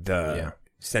over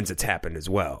since it's happened as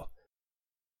well,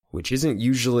 which isn't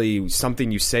usually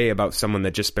something you say about someone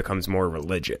that just becomes more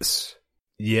religious.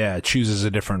 Yeah, chooses a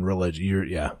different religion.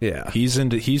 Yeah.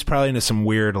 He's probably into some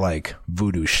weird like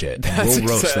voodoo shit. We'll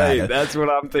roast that. That's what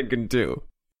I'm thinking too.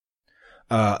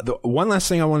 The one last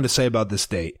thing I wanted to say about this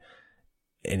date,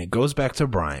 and it goes back to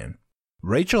Brian.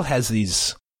 Rachel has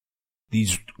these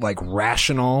like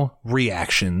rational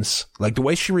reactions, like the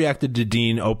way she reacted to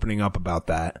Dean opening up about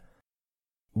that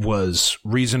was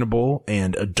reasonable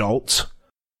and adult,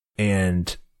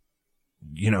 and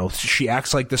she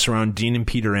acts like this around Dean and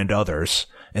Peter and others,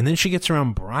 and then she gets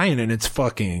around Brian and it's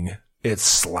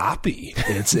sloppy,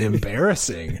 it's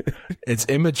embarrassing, it's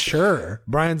immature.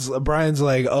 Brian's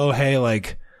like, oh hey,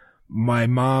 like my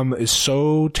mom is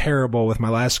so terrible with my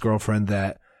last girlfriend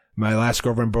that my last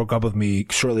girlfriend broke up with me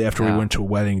shortly after we went to a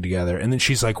wedding together, and then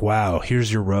she's like, wow,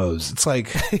 here's your rose. It's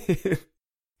like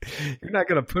you're not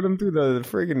gonna put him through the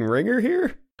friggin' ringer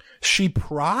here? She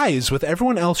pries with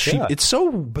everyone else. It's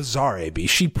so bizarre, AB.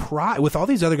 She pries with all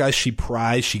these other guys. She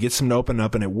pries. She gets them to open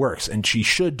up, and it works. And she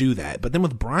should do that. But then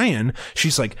with Brian,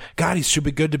 she's like, God, he's too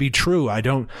good to be true.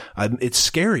 It's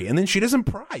scary. And then she doesn't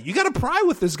pry. You got to pry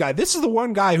with this guy. This is the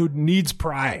one guy who needs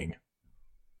prying.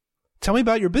 Tell me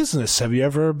about your business. Have you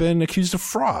ever been accused of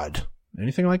fraud?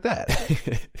 Anything like that?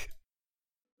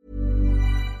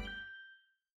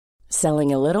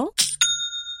 Selling a little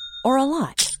or a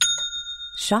lot?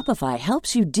 Shopify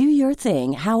helps you do your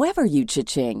thing however you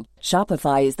cha-ching.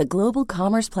 Shopify is the global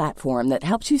commerce platform that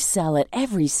helps you sell at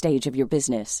every stage of your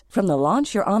business. From the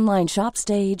launch your online shop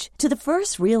stage to the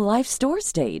first real-life store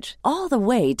stage, all the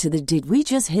way to the did we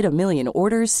just hit a million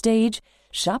orders stage.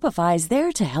 Shopify is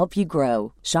there to help you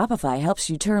grow. Shopify helps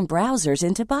you turn browsers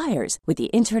into buyers with the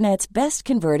internet's best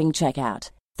converting checkout.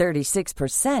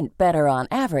 36% better on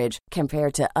average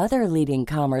compared to other leading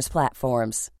commerce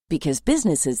platforms. Because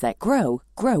businesses that grow,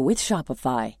 grow with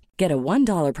Shopify. Get a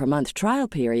 $1 per month trial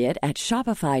period at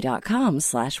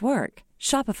shopify.com/work.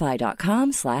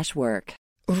 Shopify.com/work.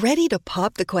 Ready to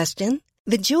pop the question?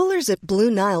 The jewelers at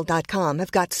BlueNile.com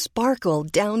have got sparkle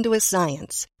down to a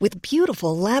science with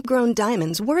beautiful lab-grown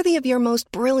diamonds worthy of your most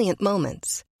brilliant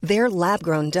moments. Their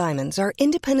lab-grown diamonds are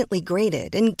independently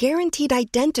graded and guaranteed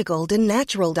identical to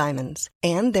natural diamonds.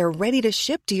 And they're ready to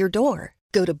ship to your door.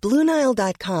 Go to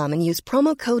BlueNile.com and use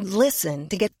promo code LISTEN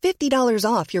to get $50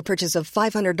 off your purchase of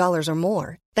 $500 or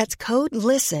more. That's code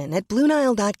LISTEN at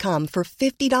BlueNile.com for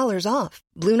 $50 off.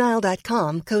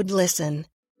 BlueNile.com, code LISTEN.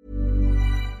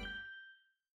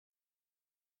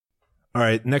 All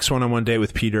right, next one on One Date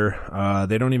with Peter.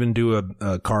 They don't even do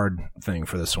a card thing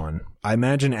for this one. I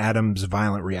imagine Adam's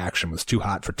violent reaction was too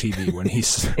hot for TV when he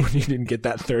didn't get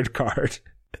that third card.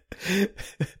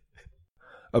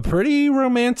 A pretty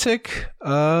romantic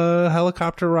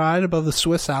helicopter ride above the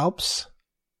Swiss Alps,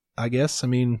 I guess. I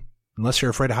mean, unless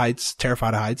you're afraid of heights,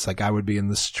 terrified of heights, like I would be in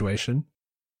this situation.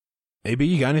 AB,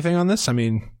 you got anything on this? I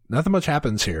mean, nothing much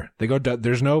happens here. They go.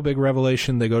 There's no big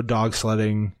revelation. They go dog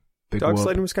sledding. Dog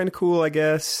sledding was kind of cool, I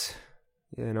guess.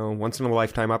 You know, once in a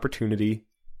lifetime opportunity.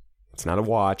 It's not a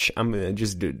watch. I'm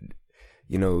just,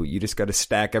 you know, you just got to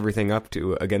stack everything up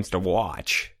against a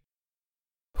watch.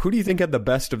 Who do you think had the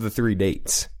best of the 3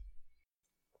 dates?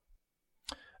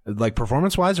 Like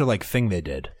performance-wise or like thing they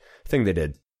did? Thing they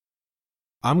did.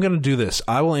 I'm going to do this.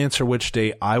 I will answer which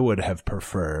date I would have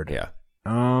preferred. Yeah.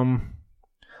 I'm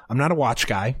not a watch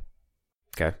guy.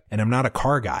 Okay. And I'm not a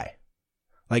car guy.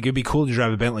 Like, it'd be cool to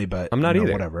drive a Bentley, but I'm not either.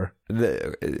 Whatever.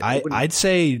 I'd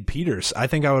say Peters. I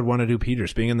think I would want to do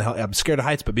Peters. I'm scared of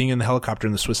heights, but being in the helicopter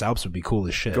in the Swiss Alps would be cool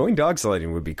as shit. Going dog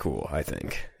sledding would be cool, I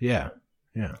think. Yeah.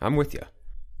 I'm with you.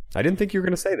 I didn't think you were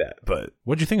going to say that, but...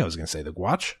 What'd you think I was going to say? The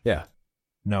watch? Yeah.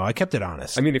 No, I kept it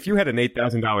honest. I mean, if you had an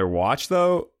 $8,000 watch,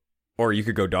 though, or you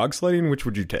could go dog sledding, which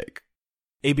would you take?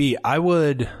 AB, I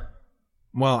would...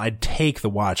 Well, I'd take the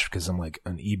watch because I'm like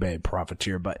an eBay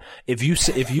profiteer, but if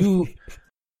you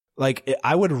like,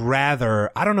 I would rather,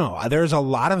 I don't know, there's a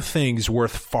lot of things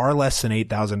worth far less than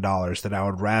 $8,000 that I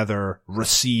would rather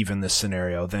receive in this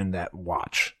scenario than that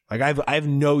watch. Like, I have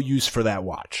no use for that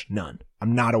watch. None.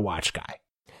 I'm not a watch guy.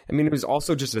 I mean, it was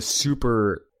also just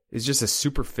it's just a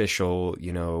superficial,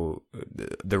 you know,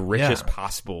 the richest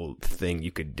possible thing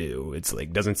you could do. It's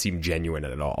like, doesn't seem genuine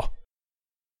at all.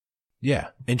 Yeah.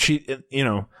 And she, you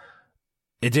know,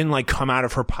 it didn't like come out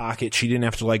of her pocket. She didn't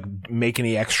have to like make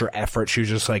any extra effort. She was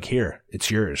just like, here,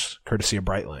 it's yours, courtesy of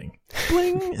Breitling.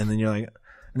 Bling. And then you're like,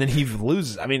 and then he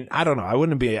loses. I mean, I don't know. I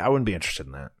wouldn't be interested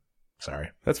in that.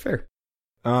 Sorry. That's fair.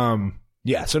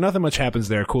 Yeah. So nothing much happens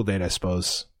there. Cool date, I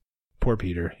suppose. Poor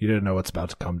Peter. He didn't know what's about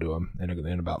to come to him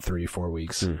in about 3-4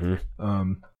 weeks.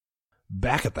 Mm-hmm.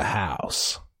 Back at the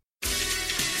house.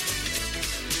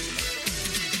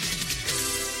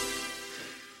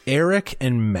 Eric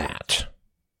and Matt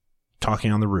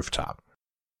talking on the rooftop.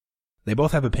 They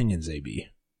both have opinions, AB.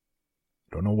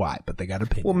 Don't know why, but they got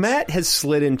opinions. Well, Matt has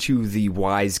slid into the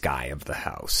wise guy of the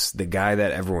house, the guy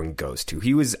that everyone goes to.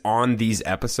 He was on these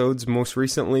episodes most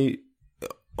recently,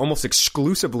 almost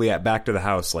exclusively at Back to the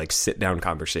House, like sit-down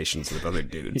conversations with other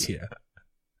dudes. Yeah.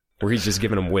 Where he's just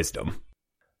giving them wisdom.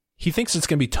 He thinks it's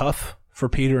going to be tough for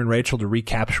Peter and Rachel to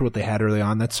recapture what they had early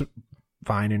on. That's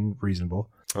fine and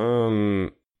reasonable.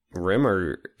 Rim,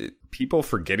 are people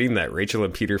forgetting that Rachel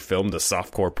and Peter filmed a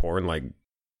softcore porn like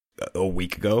a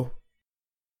week ago?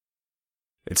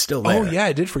 It's still there. Oh, yeah,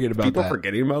 I did forget about people that. People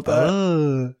forgetting about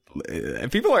that?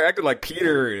 And people are acting like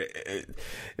Peter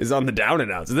is on the down and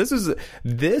out. So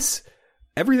this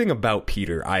everything about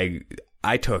Peter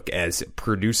I took as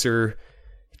producer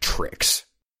tricks.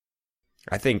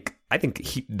 I think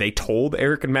they told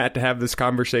Eric and Matt to have this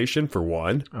conversation, for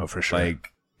one. Oh, for sure. Like,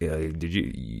 did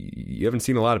you haven't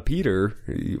seen a lot of Peter?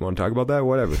 You want to talk about that?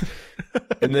 Whatever.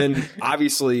 And then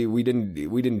obviously we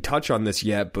didn't touch on this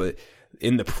yet, but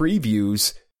in the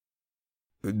previews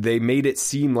they made it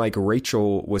seem like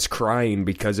Rachel was crying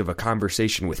because of a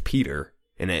conversation with Peter,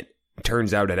 and it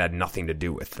turns out it had nothing to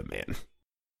do with the man.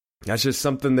 That's just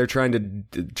something they're trying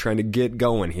to get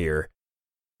going here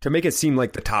to make it seem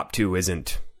like the top two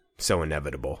isn't so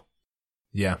inevitable.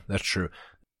 Yeah, that's true.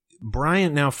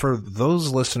 Brian, now for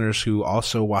those listeners who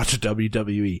also watch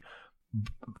WWE,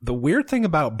 the weird thing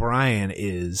about Brian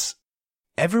is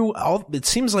it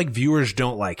seems like viewers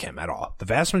don't like him at all. The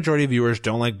vast majority of viewers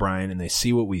don't like Brian, and they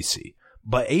see what we see.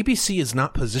 But ABC is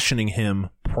not positioning him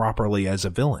properly as a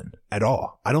villain at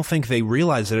all. I don't think they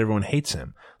realize that everyone hates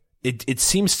him. It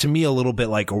seems to me a little bit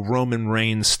like a Roman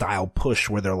Reigns style push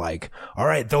where they're like, all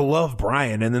right, they'll love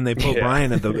Brian. And then they put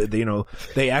Brian at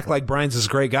they act like Brian's this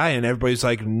great guy, and everybody's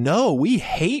like, no, we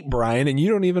hate Brian. And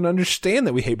you don't even understand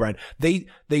that we hate Brian. They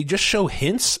just show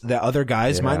hints that other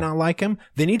guys might not like him.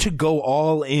 They need to go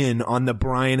all in on the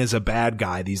Brian is a bad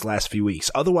guy these last few weeks.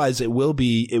 Otherwise it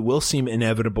will seem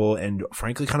inevitable and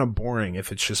frankly kind of boring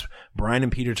if it's just Brian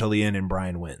and Peter till the end and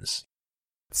Brian wins.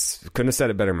 Couldn't have said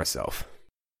it better myself.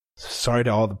 Sorry to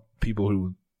all the people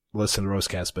who listen to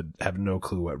Roastcast but have no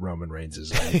clue what Roman Reigns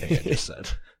is or anything I just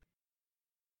said.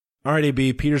 All right,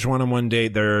 AB, Peter's one-on-one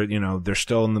date. They're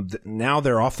still now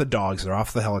they're off the dogs. They're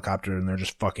off the helicopter and they're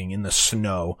just fucking in the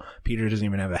snow. Peter doesn't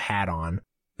even have a hat on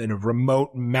in a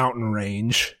remote mountain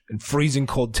range in freezing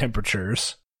cold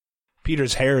temperatures.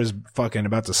 Peter's hair is fucking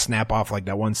about to snap off like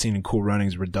that one scene in Cool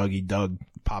Runnings where Dougie Doug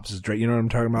pops his drink. You know what I'm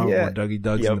talking about? Yeah. Where Dougie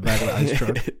Doug's in the back of the ice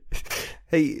truck.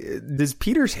 Hey, does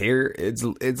Peter's hair, it's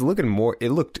looking more, it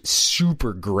looked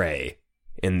super gray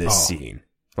in this scene.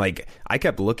 Like, I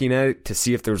kept looking at it to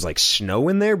see if there was like snow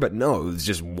in there, but no, it was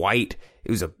just white.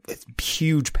 It was a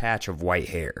huge patch of white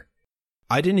hair.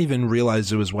 I didn't even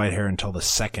realize it was white hair until the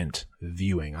second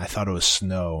viewing. I thought it was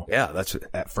snow. Yeah, that's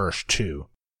at first too.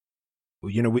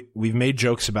 You know, we've made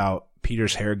jokes about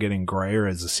Peter's hair getting grayer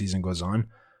as the season goes on.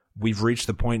 We've reached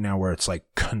the point now where it's like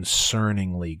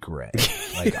concerningly gray.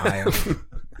 Like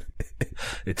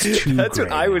it's too That's gray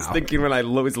what I was now. thinking when I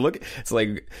was looking. It's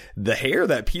like the hair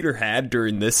that Peter had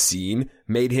during this scene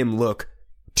made him look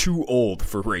too old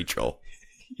for Rachel.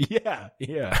 Yeah.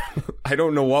 I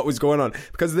don't know what was going on,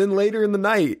 because then later in the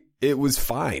night it was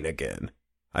fine again.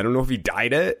 I don't know if he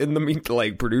dyed it in the mean,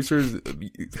 like producers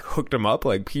hooked him up.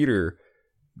 Like, Peter,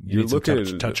 you're looking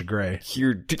at touch of gray.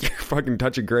 Your fucking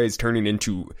touch of gray is turning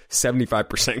into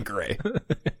 75% gray.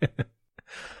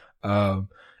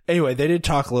 Anyway, they did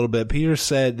talk a little bit. Peter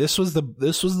said this was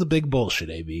the big bullshit,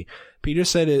 AB. Peter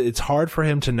said it's hard for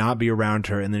him to not be around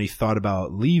her, and then he thought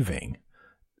about leaving.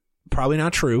 Probably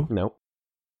not true. Nope.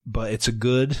 But it's a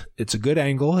good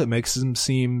angle. It makes him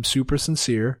seem super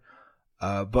sincere.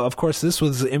 But of course, this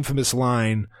was the infamous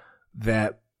line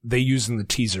that they used in the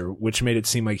teaser, which made it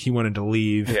seem like he wanted to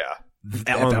leave. Yeah.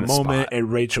 At that moment,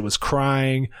 and Rachel was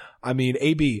crying. I mean,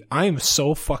 AB, I am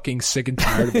so fucking sick and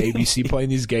tired of ABC playing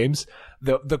these games.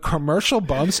 The commercial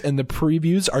bumps and the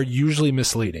previews are usually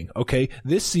misleading, okay?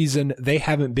 This season, they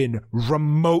haven't been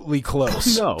remotely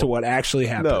close to what actually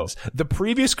happens. No. The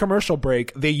previous commercial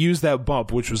break, they used that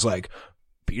bump, which was like,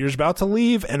 Peter's about to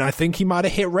leave, and I think he might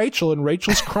have hit Rachel, and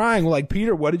Rachel's crying, like,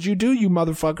 Peter, what did you do, you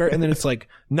motherfucker? And then it's like,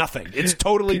 nothing. It's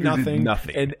totally nothing.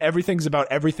 And everything's about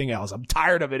everything else. I'm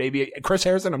tired of it, AB. Chris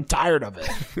Harrison, I'm tired of it.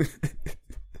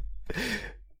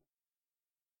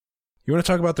 You want to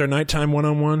talk about their nighttime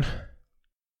one-on-one?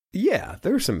 Yeah,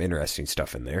 there was some interesting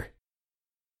stuff in there.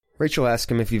 Rachel asked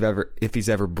him if he's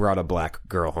ever brought a black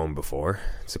girl home before.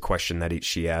 It's a question that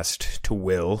she asked to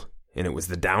Will, and it was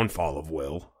the downfall of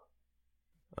Will.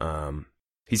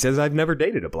 He says, I've never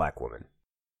dated a black woman.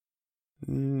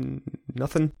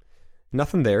 Nothing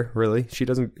there, really. She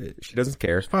doesn't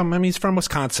care. He's from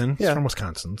Wisconsin. Yeah. He's from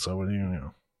Wisconsin, so what do you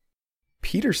know?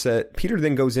 Peter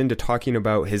then goes into talking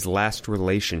about his last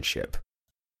relationship.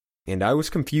 And I was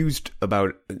confused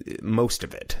about most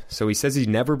of it. So he says he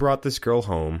never brought this girl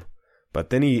home, but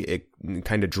then it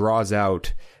kind of draws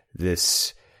out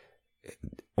this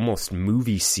almost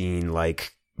movie scene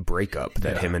like breakup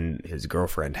that him and his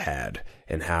girlfriend had,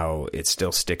 and how it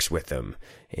still sticks with him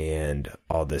and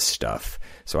all this stuff.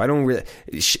 So I don't really,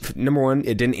 number one,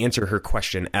 it didn't answer her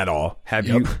question at all.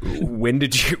 When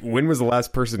was the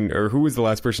last person, or who was the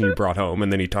last person you brought home?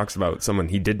 And then he talks about someone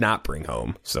he did not bring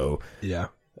home. So yeah.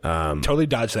 Totally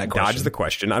dodged that question. Dodged the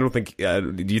question. I don't think,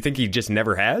 do you think he just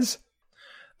never has?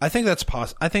 I think that's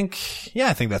possible. I think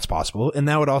that's possible. And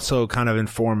that would also kind of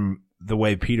inform the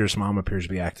way Peter's mom appears to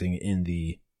be acting in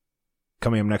the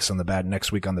coming up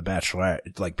next week on The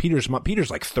Bachelorette. Like Peter's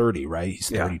like 30, right? He's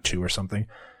 32 or something.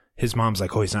 His mom's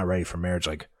like, oh, he's not ready for marriage.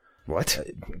 Like, what?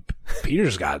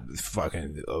 Peter's got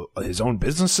fucking his own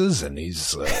businesses, and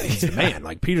he's the man.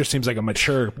 Like, Peter seems like a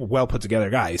mature, well put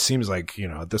together guy. He seems like,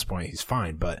 at this point he's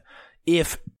fine. But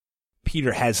if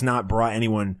Peter has not brought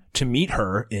anyone to meet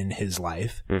her in his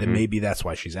life, then maybe that's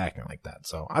why she's acting like that.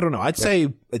 So I don't know. I'd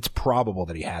say it's probable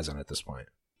that he hasn't at this point.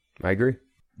 I agree.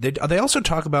 They also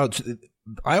talk about,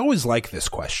 I always like this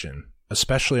question,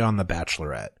 especially on The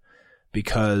Bachelorette,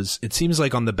 because it seems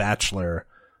like on The Bachelor,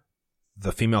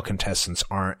 the female contestants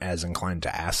aren't as inclined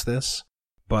to ask this.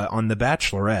 But on The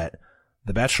Bachelorette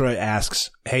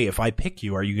asks, hey, if I pick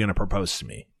you, are you going to propose to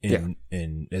me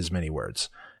in as many words?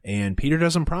 And Peter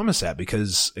doesn't promise that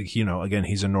because, again,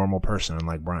 he's a normal person,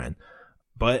 unlike Brian.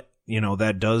 But,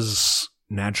 that does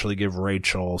naturally give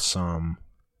Rachel some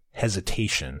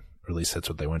hesitation, or at least that's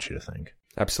what they want you to think.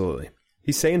 Absolutely.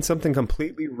 He's saying something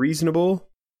completely reasonable,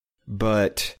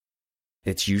 but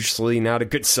it's usually not a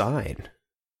good sign.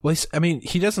 Well,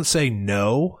 he doesn't say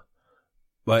no,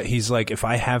 but he's like, if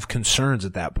I have concerns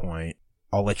at that point,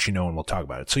 I'll let you know and we'll talk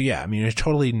about it. So yeah, a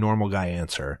totally normal guy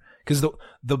answer. Because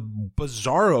the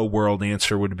bizarro world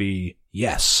answer would be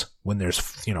yes, when there's,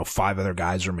 5 other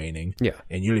guys remaining. Yeah.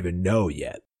 And you don't even know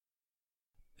yet.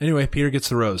 Anyway, Peter gets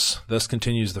the rose. Thus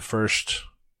continues the first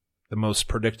the most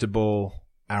predictable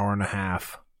hour and a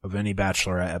half of any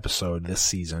Bachelorette episode this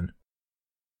season.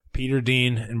 Peter,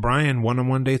 Dean, and Brian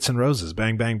one-on-one dates and roses.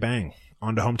 Bang, bang, bang.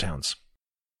 On to hometowns.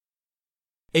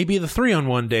 AB, the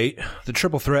 3-on-1 date, the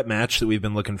triple threat match that we've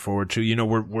been looking forward to. You know,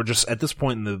 we're just at this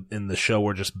point in the show,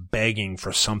 we're just begging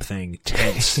for something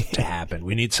tense to happen.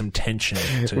 We need some tension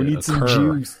to we need occur. some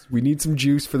juice. We need some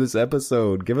juice for this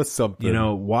episode. Give us something. You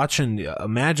know,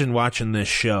 imagine watching this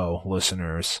show,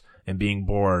 listeners, and being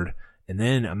bored, and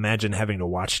then imagine having to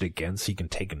watch it again so you can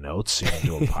take notes, so you can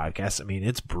do a podcast. I mean,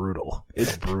 it's brutal.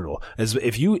 It's brutal. As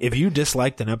if you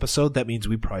disliked an episode, that means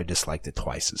we probably disliked it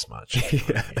twice as much.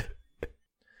 Yeah.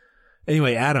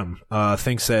 Anyway, Adam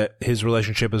thinks that his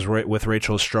relationship with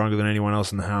Rachel is stronger than anyone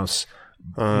else in the house.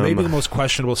 Maybe the most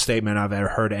questionable statement I've ever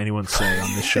heard anyone say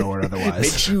on this show or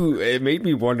otherwise. It made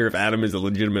me wonder if Adam is a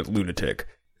legitimate lunatic.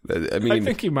 I mean, I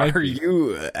think he might are be.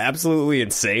 you absolutely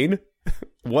insane?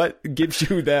 What gives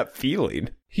you that feeling?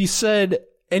 He said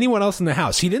anyone else in the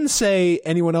house. He didn't say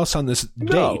anyone else on this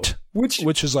date,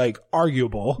 which is like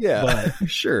arguable. Yeah, but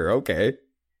sure, okay.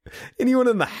 Anyone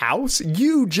in the house?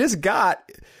 You just got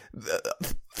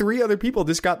 3 other people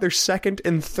just got their second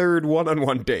and third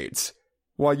one-on-one dates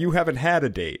while you haven't had a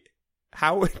date.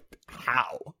 How?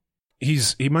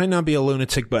 He might not be a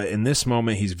lunatic, but in this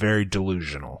moment he's very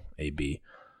delusional. AB.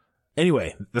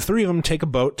 Anyway, the 3 of them take a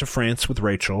boat to France with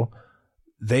Rachel.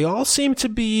 They all seem to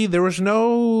be, there was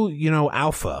no,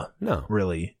 alpha,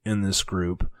 really, in this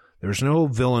group. There's no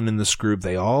villain in this group.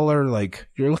 They all are like,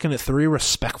 you're looking at 3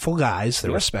 respectful guys.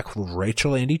 They're respectful of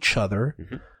Rachel and each other.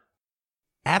 Mm-hmm.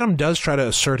 Adam does try to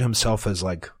assert himself as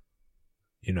like,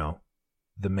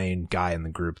 the main guy in the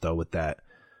group, though, with that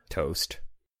toast.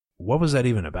 What was that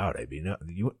even about, AB? There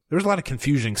was a lot of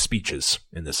confusing speeches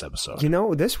in this episode.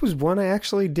 This was one I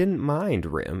actually didn't mind,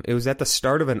 Rim. It was at the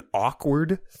start of an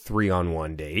awkward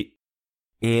 3-on-1 date.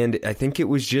 And I think it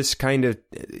was just kind of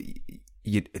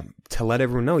to let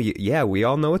everyone know, we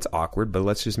all know it's awkward, but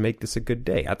let's just make this a good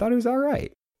day. I thought it was all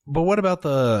right. But what about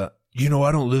I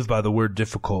don't live by the word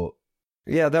difficult.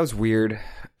 Yeah, that was weird.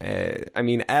 I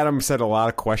mean, Adam said a lot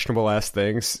of questionable-ass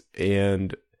things,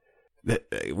 and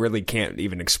really can't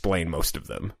even explain most of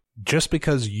them. Just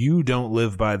because you don't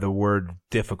live by the word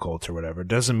difficult or whatever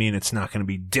doesn't mean it's not going to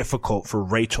be difficult for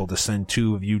Rachel to send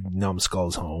 2 of you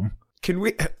numbskulls home. Can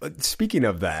we, speaking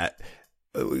of that,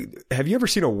 have you ever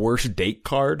seen a worse date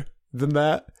card than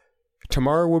that?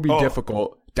 Tomorrow will be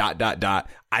difficult, ...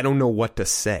 I don't know what to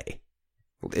say.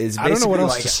 I don't know what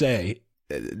else to say.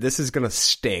 This is going to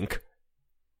stink,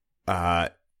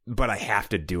 but I have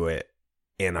to do it,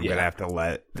 and I'm going to have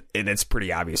to and it's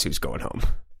pretty obvious who's going home.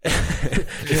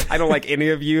 I don't like any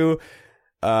of you.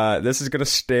 This is going to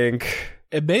stink.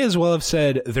 It may as well have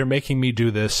said, they're making me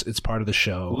do this. It's part of the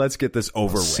show. Let's get this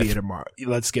over with. See you tomorrow.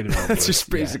 Let's get it over with. That's just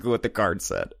basically what the card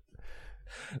said.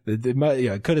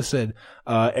 It could have said,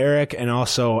 Eric and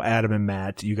also Adam and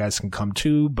Matt, you guys can come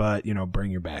too, but,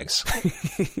 bring your bags.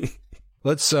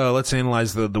 Let's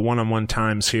analyze the one-on-one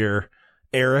times here.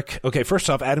 Eric. Okay, first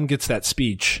off, Adam gets that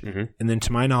speech, and then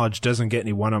to my knowledge doesn't get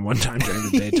any one-on-one time during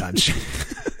the daytime.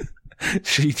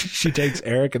 She takes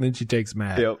Eric and then she takes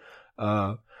Matt. Yep.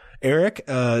 Eric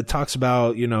talks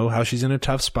about, how she's in a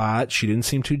tough spot. She didn't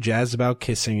seem too jazzed about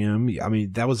kissing him. I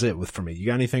mean, that was it for me. You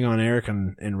got anything on Eric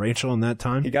and Rachel in that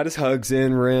time? He got his hugs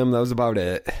in, Rim. That was about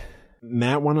it.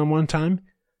 Matt one-on-one time,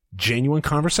 genuine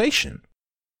conversation.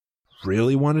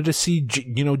 Really wanted to see,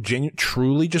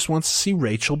 truly just wants to see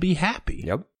Rachel be happy.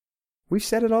 Yep. We've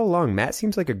said it all along. Matt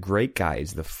seems like a great guy.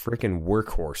 He's the freaking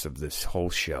workhorse of this whole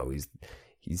show.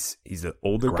 He's an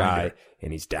older guy,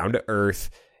 and he's down to earth.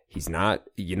 He's not,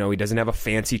 he doesn't have a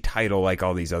fancy title like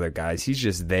all these other guys. He's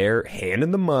just there, hand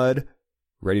in the mud,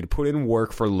 ready to put in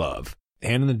work for love.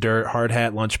 Hand in the dirt, hard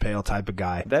hat, lunch pail type of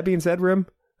guy. That being said, Rim,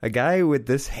 a guy with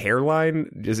this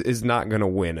hairline is not going to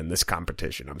win in this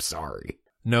competition. I'm sorry.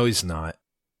 No, he's not.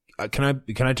 Can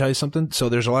I tell you something? So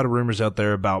there's a lot of rumors out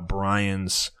there about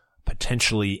Brian's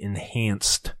potentially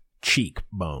enhanced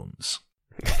cheekbones.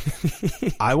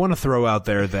 I want to throw out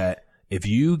there that if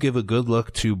you give a good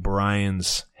look to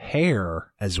Brian's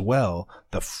hair as well,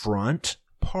 the front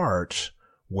part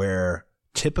where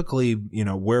typically,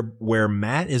 where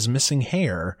Matt is missing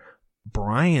hair,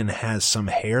 Brian has some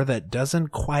hair that doesn't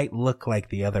quite look like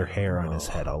the other hair on his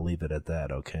head. I'll leave it at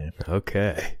that, okay?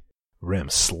 Okay.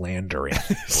 Rim slandering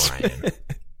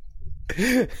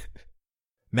Brian.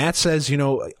 Matt says,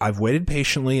 I've waited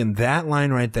patiently, and that line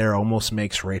right there almost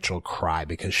makes Rachel cry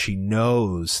because she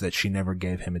knows that she never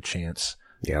gave him a chance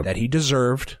that he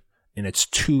deserved, and it's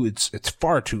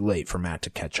far too late for Matt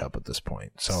to catch up at this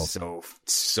point.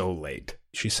 So late.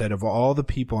 She said, of all the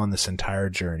people on this entire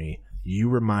journey, You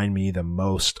remind me the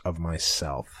most of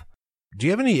myself. Do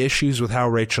you have any issues with how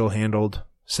Rachel handled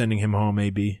sending him home,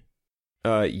 AB?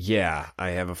 Yeah, I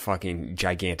have a fucking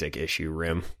gigantic issue,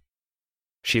 Rim.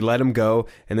 She let him go,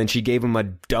 and then she gave him a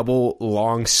double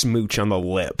long smooch on the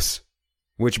lips,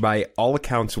 which by all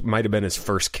accounts might have been his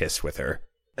first kiss with her.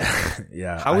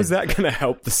 Yeah. How is that going to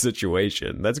help the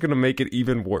situation? That's going to make it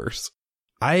even worse.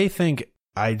 I think,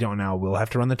 I don't know, we'll have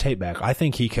to run the tape back. I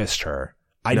think he kissed her.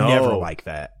 I No. never like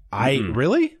that.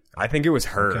 Really? I think it was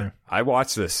her. Okay. I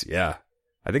watched this, yeah.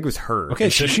 I think it was her. Okay,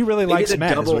 And so she really they likes did a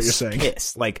Matt, is double what you're saying.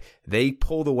 Kiss. Like, they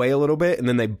pulled away a little bit, and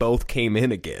then they both came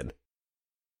in again.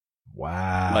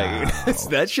 Wow. Like,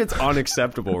 that shit's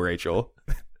unacceptable, Rachel.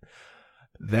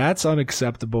 That's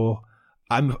unacceptable.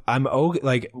 I'm okay.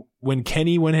 Like, when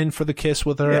Kenny went in for the kiss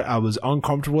with her, I was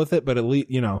uncomfortable with it, but at least,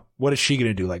 what is she going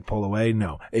to do? Like, pull away?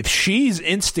 No. If she's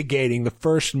instigating the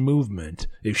first movement,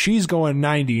 if she's going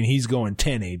 90 and he's going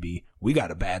 10, AB, we got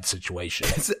a bad situation.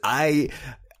 I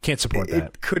Can't support that.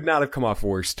 It could not have come off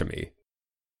worse to me.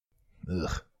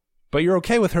 Ugh. But you're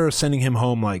okay with her sending him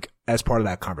home, like, as part of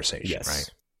that conversation, Yes.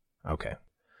 right? Okay.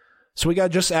 So we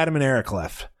got just Adam and Eric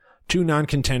left. 2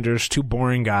 non-contenders, 2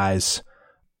 boring guys.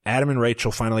 Adam and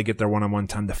Rachel finally get their one-on-one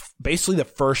time. Basically the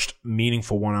first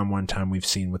meaningful one-on-one time we've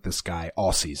seen with this guy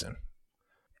all season.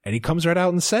 And he comes right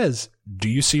out and says, do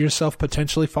you see yourself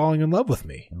potentially falling in love with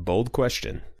me? Bold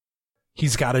question.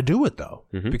 He's got to do it, though.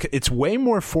 Mhm. Because it's way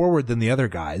more forward than the other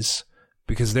guys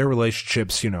because their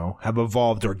relationships, have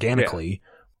evolved organically.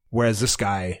 Whereas this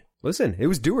guy, Listen, it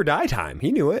was do or die time.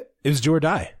 He knew it. it was do or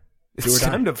die. It's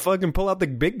time to fucking pull out the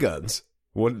big guns.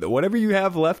 Whatever you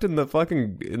have left in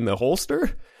the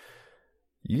holster,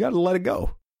 you got to let it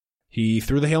go. He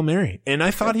threw the Hail Mary, and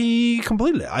I thought he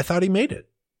completed it. I thought he made it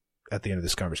at the end of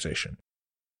this conversation.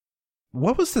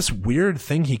 What was this weird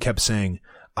thing he kept saying?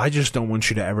 I just don't want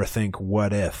you to ever think,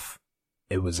 what if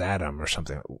it was Adam or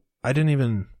something? I didn't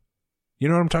even... You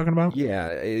know what I'm talking about?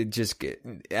 Yeah,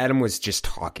 Adam was just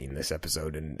talking this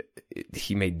episode, and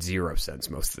he made zero sense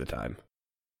most of the time.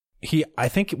 I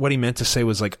think what he meant to say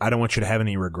was like, I don't want you to have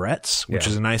any regrets, which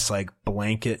is a nice like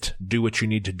blanket, do what you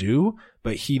need to do.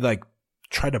 But he like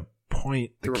tried to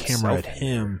point the Threw camera at himself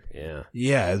him. Yeah.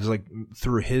 Yeah, it was like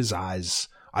through his eyes.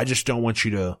 I just don't want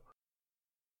you to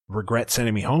regret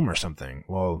sending me home or something.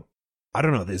 Well, I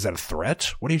don't know. Is that a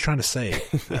threat? What are you trying to say,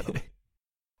 Adam?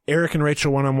 Eric and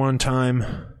Rachel one-on-one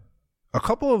time. A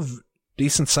couple of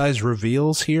decent-sized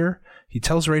reveals here. He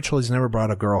tells Rachel he's never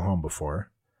brought a girl home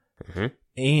before. Mm-hmm.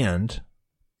 And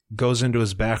goes into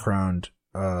his background,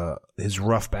 his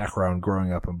rough background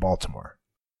growing up in Baltimore.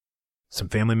 Some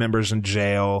family members in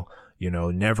jail,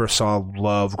 never saw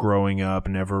love growing up,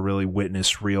 never really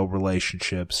witnessed real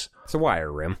relationships. It's a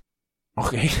wire, Rim.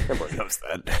 Okay. Everyone knows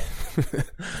that.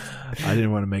 I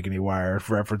didn't want to make any Wire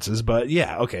references, but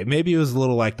yeah, okay. Maybe it was a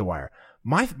little like The Wire.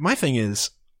 My thing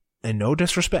is, and no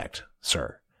disrespect,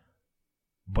 sir,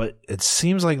 but it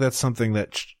seems like that's something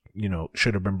that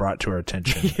should have been brought to our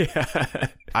attention. Yeah.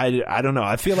 I don't know.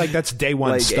 I feel like that's day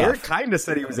one stuff. Eric kind of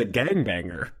said he was a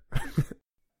gangbanger.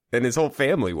 And his whole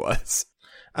family was.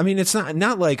 I mean, it's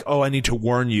not like, oh, I need to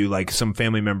warn you, like some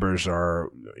family members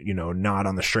are, not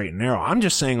on the straight and narrow. I'm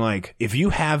just saying, like, if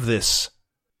you have this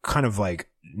kind of like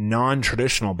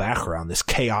non-traditional background, this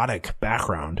chaotic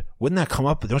background, wouldn't that come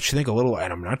up? Don't you think a little,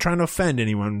 and I'm not trying to offend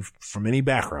anyone from any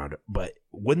background, but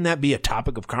wouldn't that be a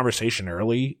topic of conversation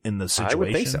early in the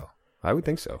situation? I would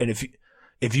think so. And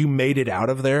if you made it out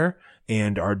of there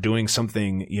and are doing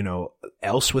something,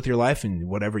 else with your life and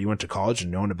whatever, you went to college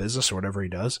and own a business or whatever he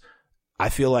does, I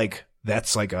feel like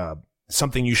that's like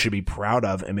something you should be proud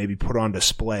of and maybe put on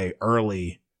display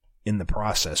early in the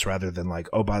process rather than like,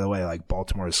 oh, by the way, like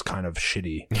Baltimore is kind of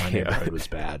shitty. My neighborhood was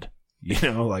bad,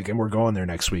 and we're going there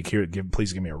next week. Here,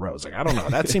 please give me a rose. Like, I don't know.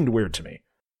 That seemed weird to me.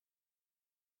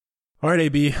 All right,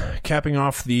 AB, capping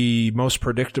off the most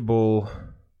predictable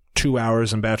 2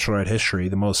 hours in Bachelorette history,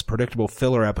 the most predictable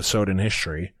filler episode in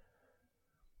history.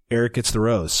 Eric gets the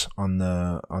rose on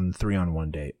the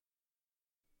 3-on-1 date.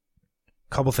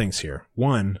 Couple things here.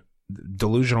 One,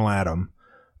 delusional Adam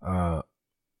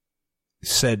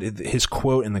said his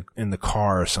quote in the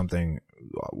car or something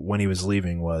when he was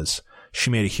leaving was, "She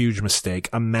made a huge mistake,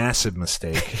 a massive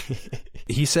mistake."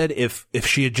 He said if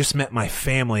she had just met my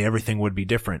family, everything would be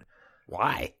different.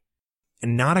 Why?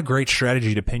 And not a great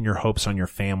strategy to pin your hopes on your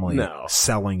family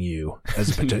selling you as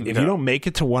a potential. If you don't make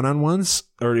it to one-on-ones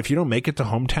or if you don't make it to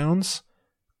hometowns,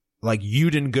 like you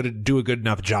didn't do a good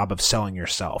enough job of selling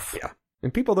yourself. Yeah.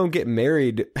 And people don't get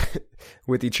married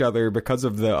with each other because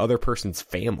of the other person's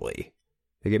family.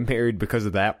 They get married because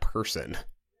of that person.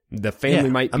 The family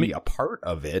might be a part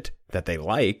of it that they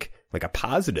like, like a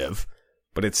positive,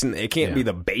 but it can't be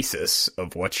the basis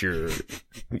of what your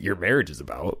marriage is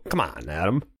about. Come on,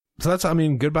 Adam. So that's, I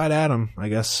mean, goodbye to Adam, I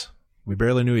guess. We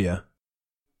barely knew you.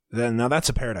 Now that's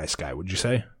a Paradise guy, would you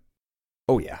say?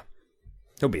 Oh, yeah.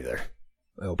 He'll be there.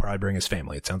 He'll probably bring his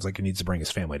family. It sounds like he needs to bring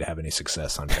his family to have any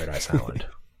success on Paradise Island.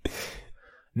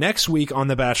 Next week on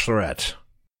The Bachelorette,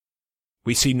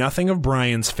 we see nothing of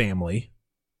Brian's family.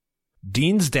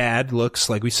 Dean's dad looks,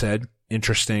 like we said,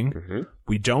 interesting. Mm-hmm.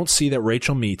 We don't see that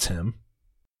Rachel meets him.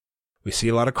 We see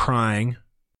a lot of crying.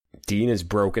 Dean is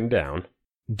broken down.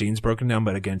 Dean's broken down,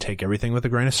 but again, take everything with a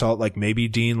grain of salt. Like maybe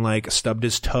Dean stubbed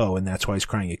his toe and that's why he's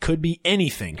crying. It could be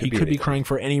anything. He could be crying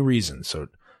for any reason. So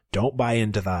don't buy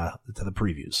into the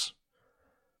previews.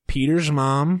 Peter's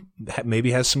mom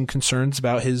maybe has some concerns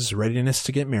about his readiness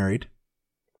to get married.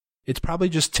 It's probably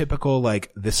just typical,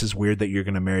 like, this is weird that you're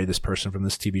going to marry this person from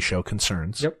this TV show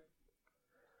concerns. Yep.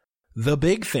 The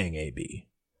big thing, AB.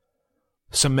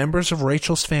 Some members of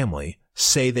Rachel's family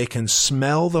say they can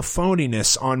smell the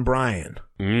phoniness on Brian.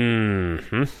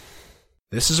 Mm-hmm.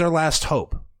 This is our last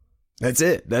hope. That's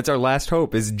it. That's our last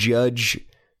hope, is Judge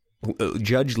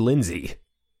Lindsay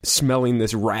smelling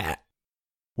this rat.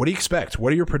 What do you expect?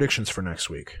 What are your predictions for next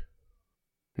week?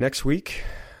 Next week,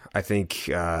 I think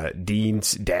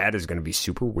Dean's dad is going to be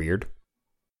super weird.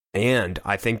 And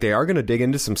I think they are going to dig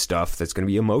into some stuff that's going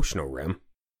to be emotional, Rim.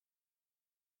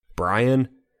 Brian,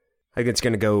 I think it's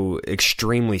going to go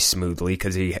extremely smoothly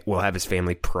because he will have his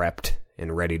family prepped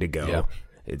and ready to go. Yep.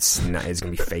 It's going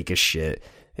to be fake as shit.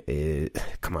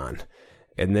 Come on.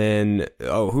 And then,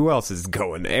 who else is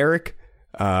going? Eric?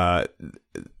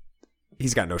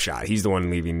 He's got no shot. He's the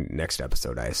one leaving next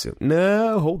episode, I assume.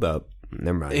 No, hold up.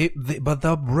 Never mind. But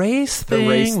the race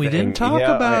thing, we didn't talk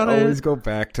about it. I always go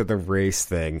back to the race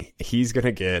thing. He's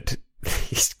going to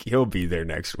he'll be there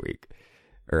next week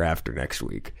or after next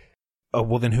week. Oh,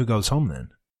 well, then who goes home then?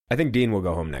 I think Dean will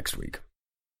go home next week.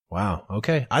 Wow.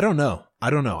 Okay. I don't know.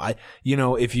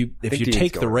 If you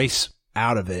take the race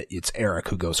out of it, it's Eric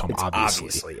who goes home,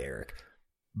 obviously Eric.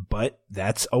 But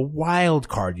that's a wild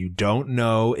card. You don't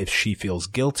know if she feels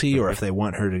guilty or if they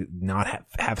want her to not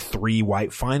have 3 white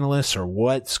finalists or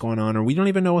what's going on, or we don't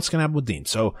even know what's going to happen with Dean.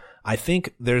 So I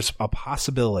think there's a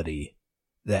possibility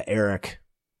that Eric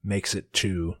makes it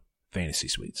to Fantasy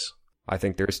Suites. I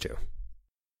think there is too.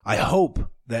 I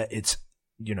hope that it's,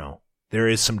 there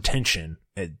is some tension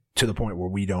to the point where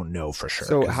we don't know for sure.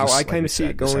 So how I kind of see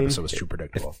it going, this episode was too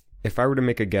predictable. If I were to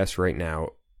make a guess right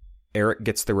now, Eric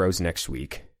gets the rose next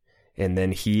week, and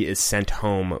then he is sent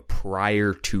home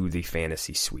prior to the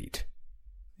fantasy suite.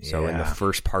 So in the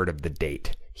first part of the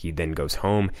date, he then goes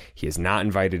home. He is not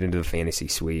invited into the fantasy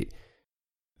suite.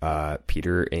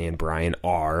 Peter and Brian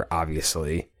are,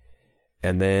 obviously.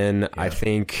 And then I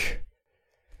think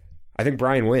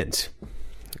Brian wins.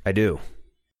 I do.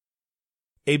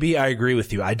 AB, I agree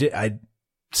with you. I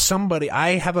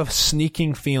have a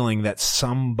sneaking feeling that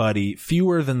somebody,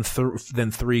 fewer than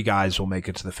 3 guys will make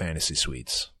it to the fantasy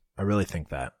suites. I really think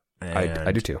that.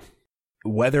 I do too.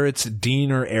 Whether it's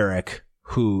Dean or Eric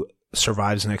who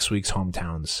survives next week's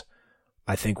hometowns,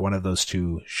 I think one of those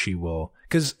two she will,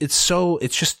 because it's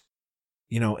just,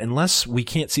 unless we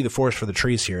can't see the forest for the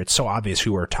trees here, it's so obvious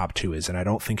who our top 2 is, and I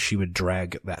don't think she would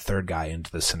drag that third guy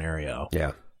into the scenario.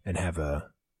 Yeah. And have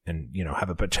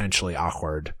a potentially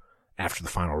awkward after the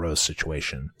final rose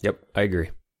situation. Yep, I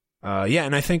agree.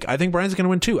 And I think Brian's going to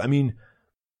win too. I mean,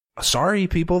 sorry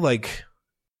people,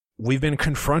 we've been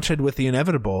confronted with the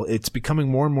inevitable. It's becoming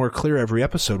more and more clear every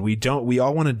episode. We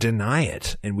all want to deny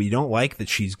it, and we don't like that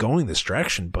she's going this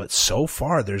direction, but so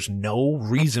far there's no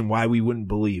reason why we wouldn't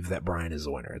believe that Brian is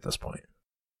the winner at this point.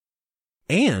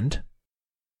 And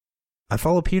I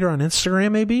follow Peter on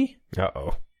Instagram, maybe?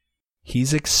 Uh-oh.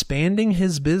 He's expanding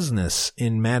his business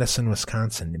in Madison,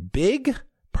 Wisconsin. Big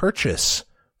purchase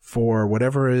for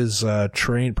whatever his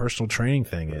personal training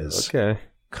thing is. Okay.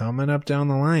 Coming up down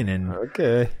the line. And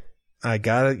okay. I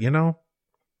got it,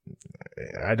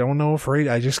 I don't know if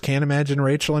I just can't imagine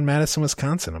Rachel in Madison,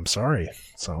 Wisconsin. I'm sorry.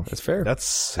 So that's fair.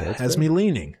 Has me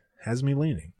leaning.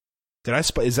 Did I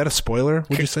is that a spoiler?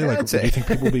 Would you say? Do you think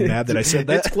people will be mad that I said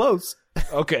that? It's close.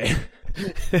 Okay.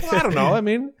 Well, I don't know. I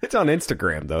mean, it's on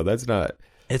Instagram though. That's not.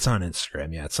 It's on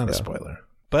Instagram. Yeah, it's not a spoiler.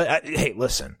 But hey,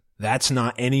 listen, that's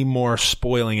not any more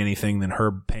spoiling anything than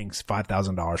her paying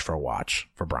 $5,000 for a watch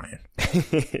for Brian.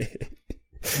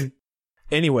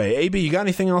 Anyway, AB, you got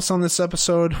anything else on this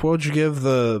episode? What would you give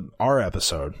our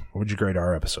episode? What would you grade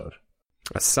our episode?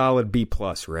 A solid B+,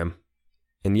 Rim.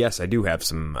 And yes, I have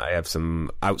some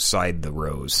outside the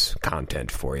rose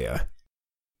content for you.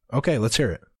 Okay, let's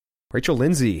hear it. Rachel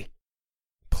Lindsay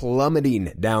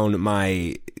plummeting down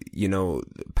my,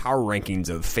 power rankings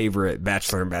of favorite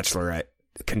Bachelor and Bachelorette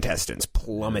contestants,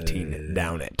 plummeting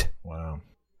down it. Wow.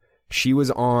 She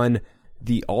was on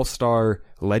the All-Star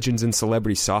Legends and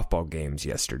Celebrity Softball games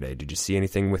yesterday. Did you see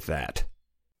anything with that?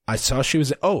 I saw she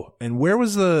was... Oh, and where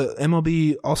was the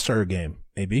MLB All-Star game,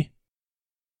 AB?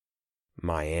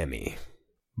 Miami.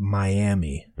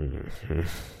 Mm-hmm.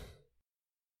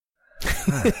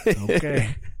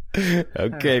 Okay.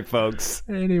 Okay, folks.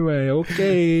 Anyway,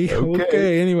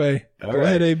 okay. Anyway, All go right.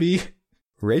 ahead, AB.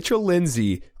 Rachel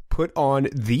Lindsay put on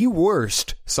the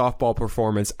worst softball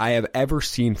performance I have ever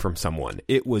seen from someone.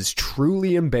 It was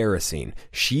truly embarrassing.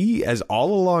 She has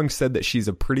all along said that she's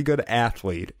a pretty good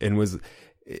athlete and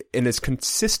is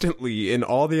consistently in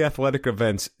all the athletic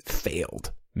events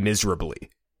failed miserably.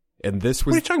 And this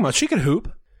was... What are you talking about? She could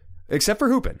hoop. Except for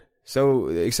hooping.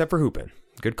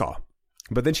 Good call.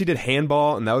 But then she did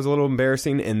handball, and that was a little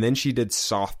embarrassing. And then she did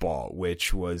softball,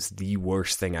 which was the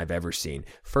worst thing I've ever seen.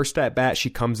 First at bat, she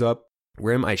comes up.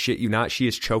 Rim, I shit you not, she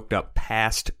is choked up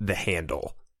past the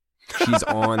handle.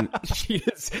 She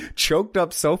is choked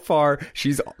up so far,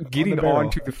 she's getting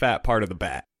onto the fat part of the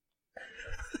bat.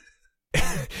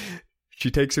 She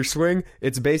takes her swing.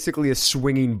 It's basically a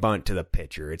swinging bunt to the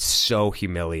pitcher. It's so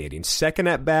humiliating. Second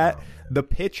at bat, the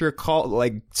pitcher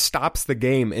stops the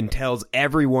game and tells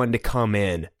everyone to come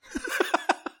in.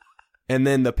 And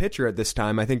then the pitcher at this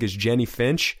time, I think, is Jenny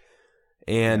Finch.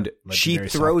 And she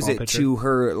throws it to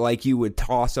her like you would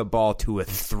toss a ball to a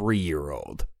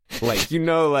 3-year-old. Like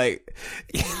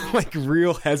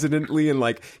real hesitantly, and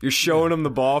like you're showing them the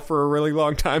ball for a really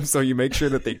long time, so you make sure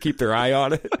that they keep their eye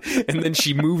on it. And then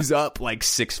she moves up like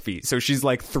 6 feet, so she's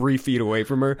like 3 feet away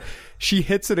from her. She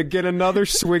hits it again, another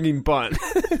swinging bunt.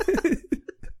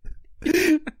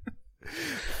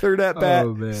 Third at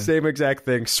bat, same exact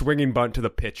thing, swinging bunt to the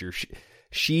pitcher.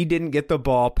 She didn't get the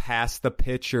ball past the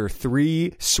pitcher.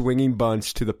 3 swinging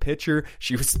bunts to the pitcher.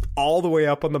 She was all the way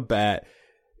up on the bat.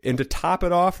 And to top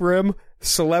it off, Rim,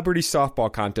 celebrity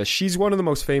softball contest. She's one of the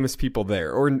most famous people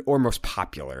there, or most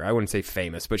popular. I wouldn't say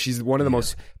famous, but she's one of the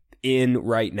most in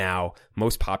right now,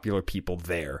 most popular people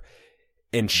there.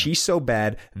 And she's so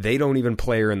bad, they don't even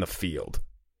play her in the field.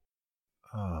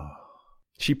 Oh.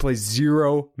 She plays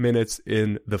 0 minutes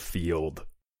in the field.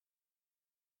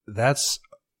 That's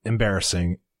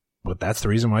embarrassing, but that's the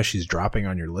reason why she's dropping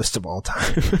on your list of all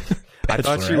time. I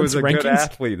thought she was a good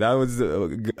athlete. That was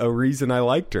a reason I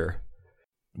liked her.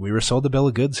 We were sold the bill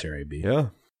of goods here, AB. Yeah.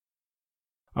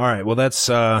 All right. Well, that's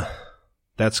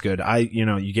good.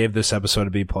 You gave this episode a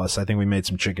B+. I think we made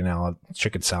some chicken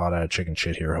salad out of chicken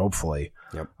shit here, hopefully.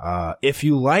 Yep. If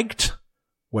you liked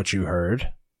what you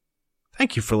heard,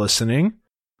 thank you for listening.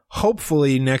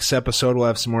 Hopefully next episode will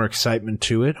have some more excitement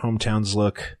to it. Hometowns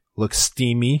look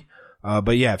steamy.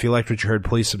 But yeah, if you liked what you heard,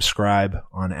 please subscribe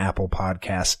on Apple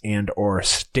Podcasts and or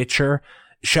Stitcher.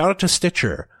 Shout out to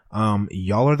Stitcher.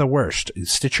 Y'all are the worst.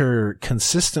 Stitcher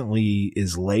consistently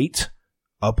is late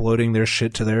uploading their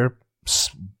shit to their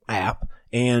app.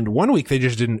 And 1 week it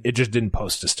just didn't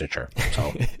post to Stitcher.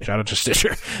 So shout out to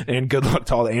Stitcher and good luck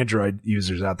to all the Android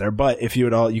users out there. But if you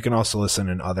can also listen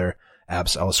in other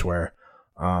apps elsewhere.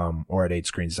 Or at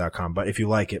 8screens.com. But if you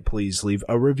like it, please leave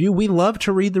a review. We love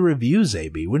to read the reviews,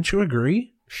 AB. Wouldn't you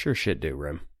agree? Sure shit do,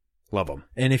 Rim. Love them.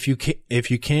 And if you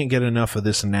can't get enough of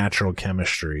this natural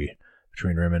chemistry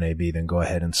between Rim and AB, then go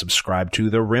ahead and subscribe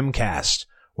to the Rimcast,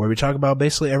 where we talk about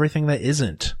basically everything that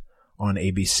isn't on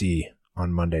ABC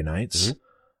on Monday nights.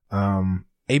 Mm-hmm.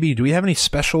 AB, do we have any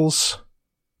specials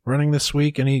running this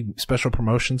week? Any special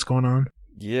promotions going on?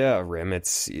 Yeah, Rim.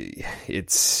 It's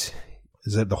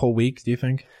Is that the whole week, do you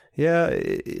think? Yeah,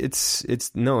 it's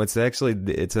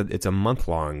a month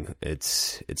long.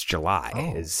 It's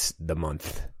July is the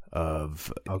month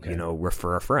of,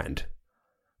 refer a friend.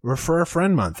 Refer a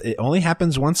friend month. It only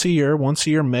happens once a year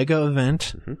mega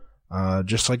event. Mm-hmm.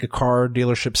 Just like a car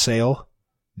dealership sale.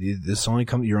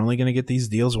 You're only going to get these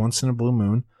deals once in a blue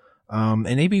moon. And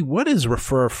maybe what is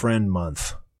refer a friend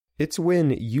month? It's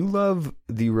when you love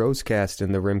the Rosecast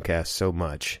and the Rimcast so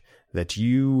much that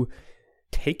you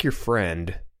take your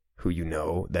friend who you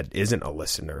know that isn't a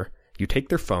listener, you take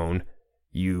their phone,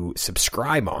 you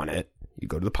subscribe on it, you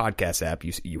go to the podcast app,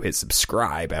 you hit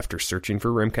subscribe after searching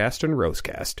for Rimcast and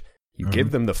Rosecast, you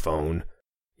give them the phone,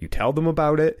 you tell them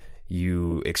about it,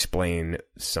 you explain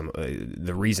some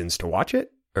the reasons to watch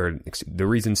it, or the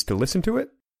reasons to listen to it,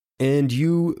 and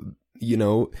you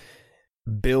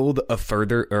build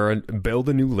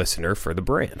a new listener for the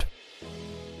brand.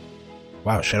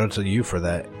 Wow, shout out to you for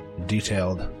that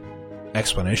detailed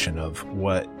explanation of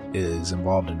what is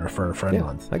involved in Refer a Friend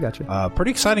Month. I got you.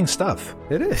 Pretty exciting stuff.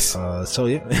 It is. So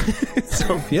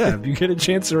yeah, if you get a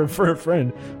chance to refer a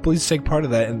friend, please take part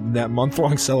of that in that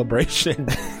month-long celebration.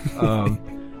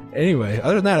 Anyway,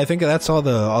 other than that, I think that's all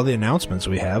the announcements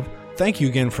we have. Thank you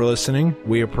again for listening.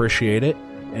 We appreciate it,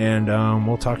 and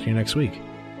we'll talk to you next week.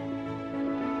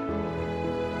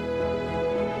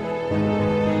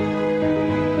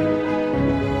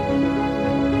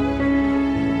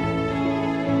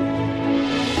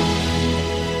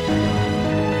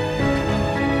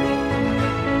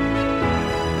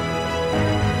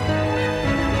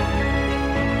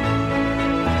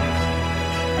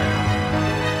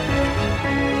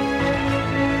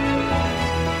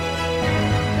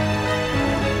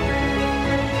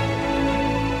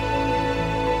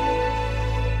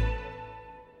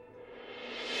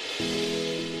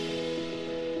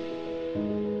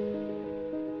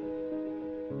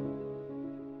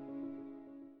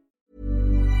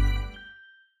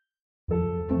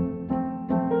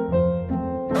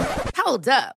 Hold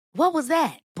up. What was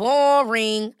that?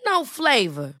 Boring. No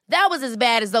flavor. That was as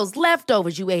bad as those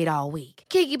leftovers you ate all week.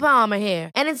 Keke Palmer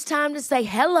here, and it's time to say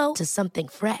hello to something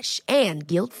fresh and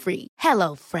guilt-free.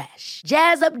 Hello Fresh.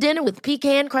 Jazz up dinner with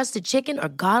pecan-crusted chicken or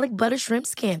garlic butter shrimp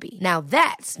scampi. Now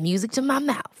that's music to my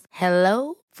mouth.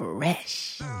 Hello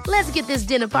Fresh. Let's get this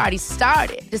dinner party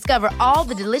started. Discover all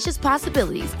the delicious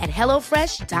possibilities at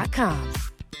hellofresh.com.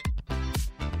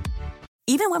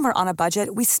 Even when we're on a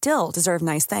budget, we still deserve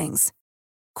nice things.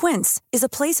 Quince is a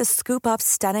place to scoop up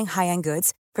stunning high-end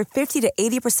goods for 50 to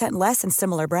 80% less than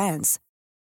similar brands.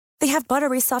 They have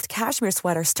buttery soft cashmere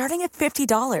sweaters starting at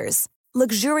 $50,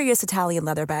 luxurious Italian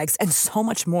leather bags, and so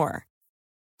much more.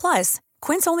 Plus,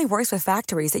 Quince only works with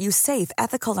factories that use safe,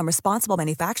 ethical, and responsible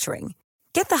manufacturing.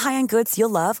 Get the high-end goods you'll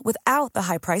love without the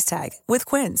high price tag with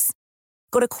Quince.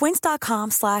 Go to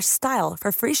quince.com/style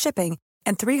for free shipping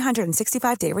and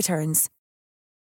 365-day returns.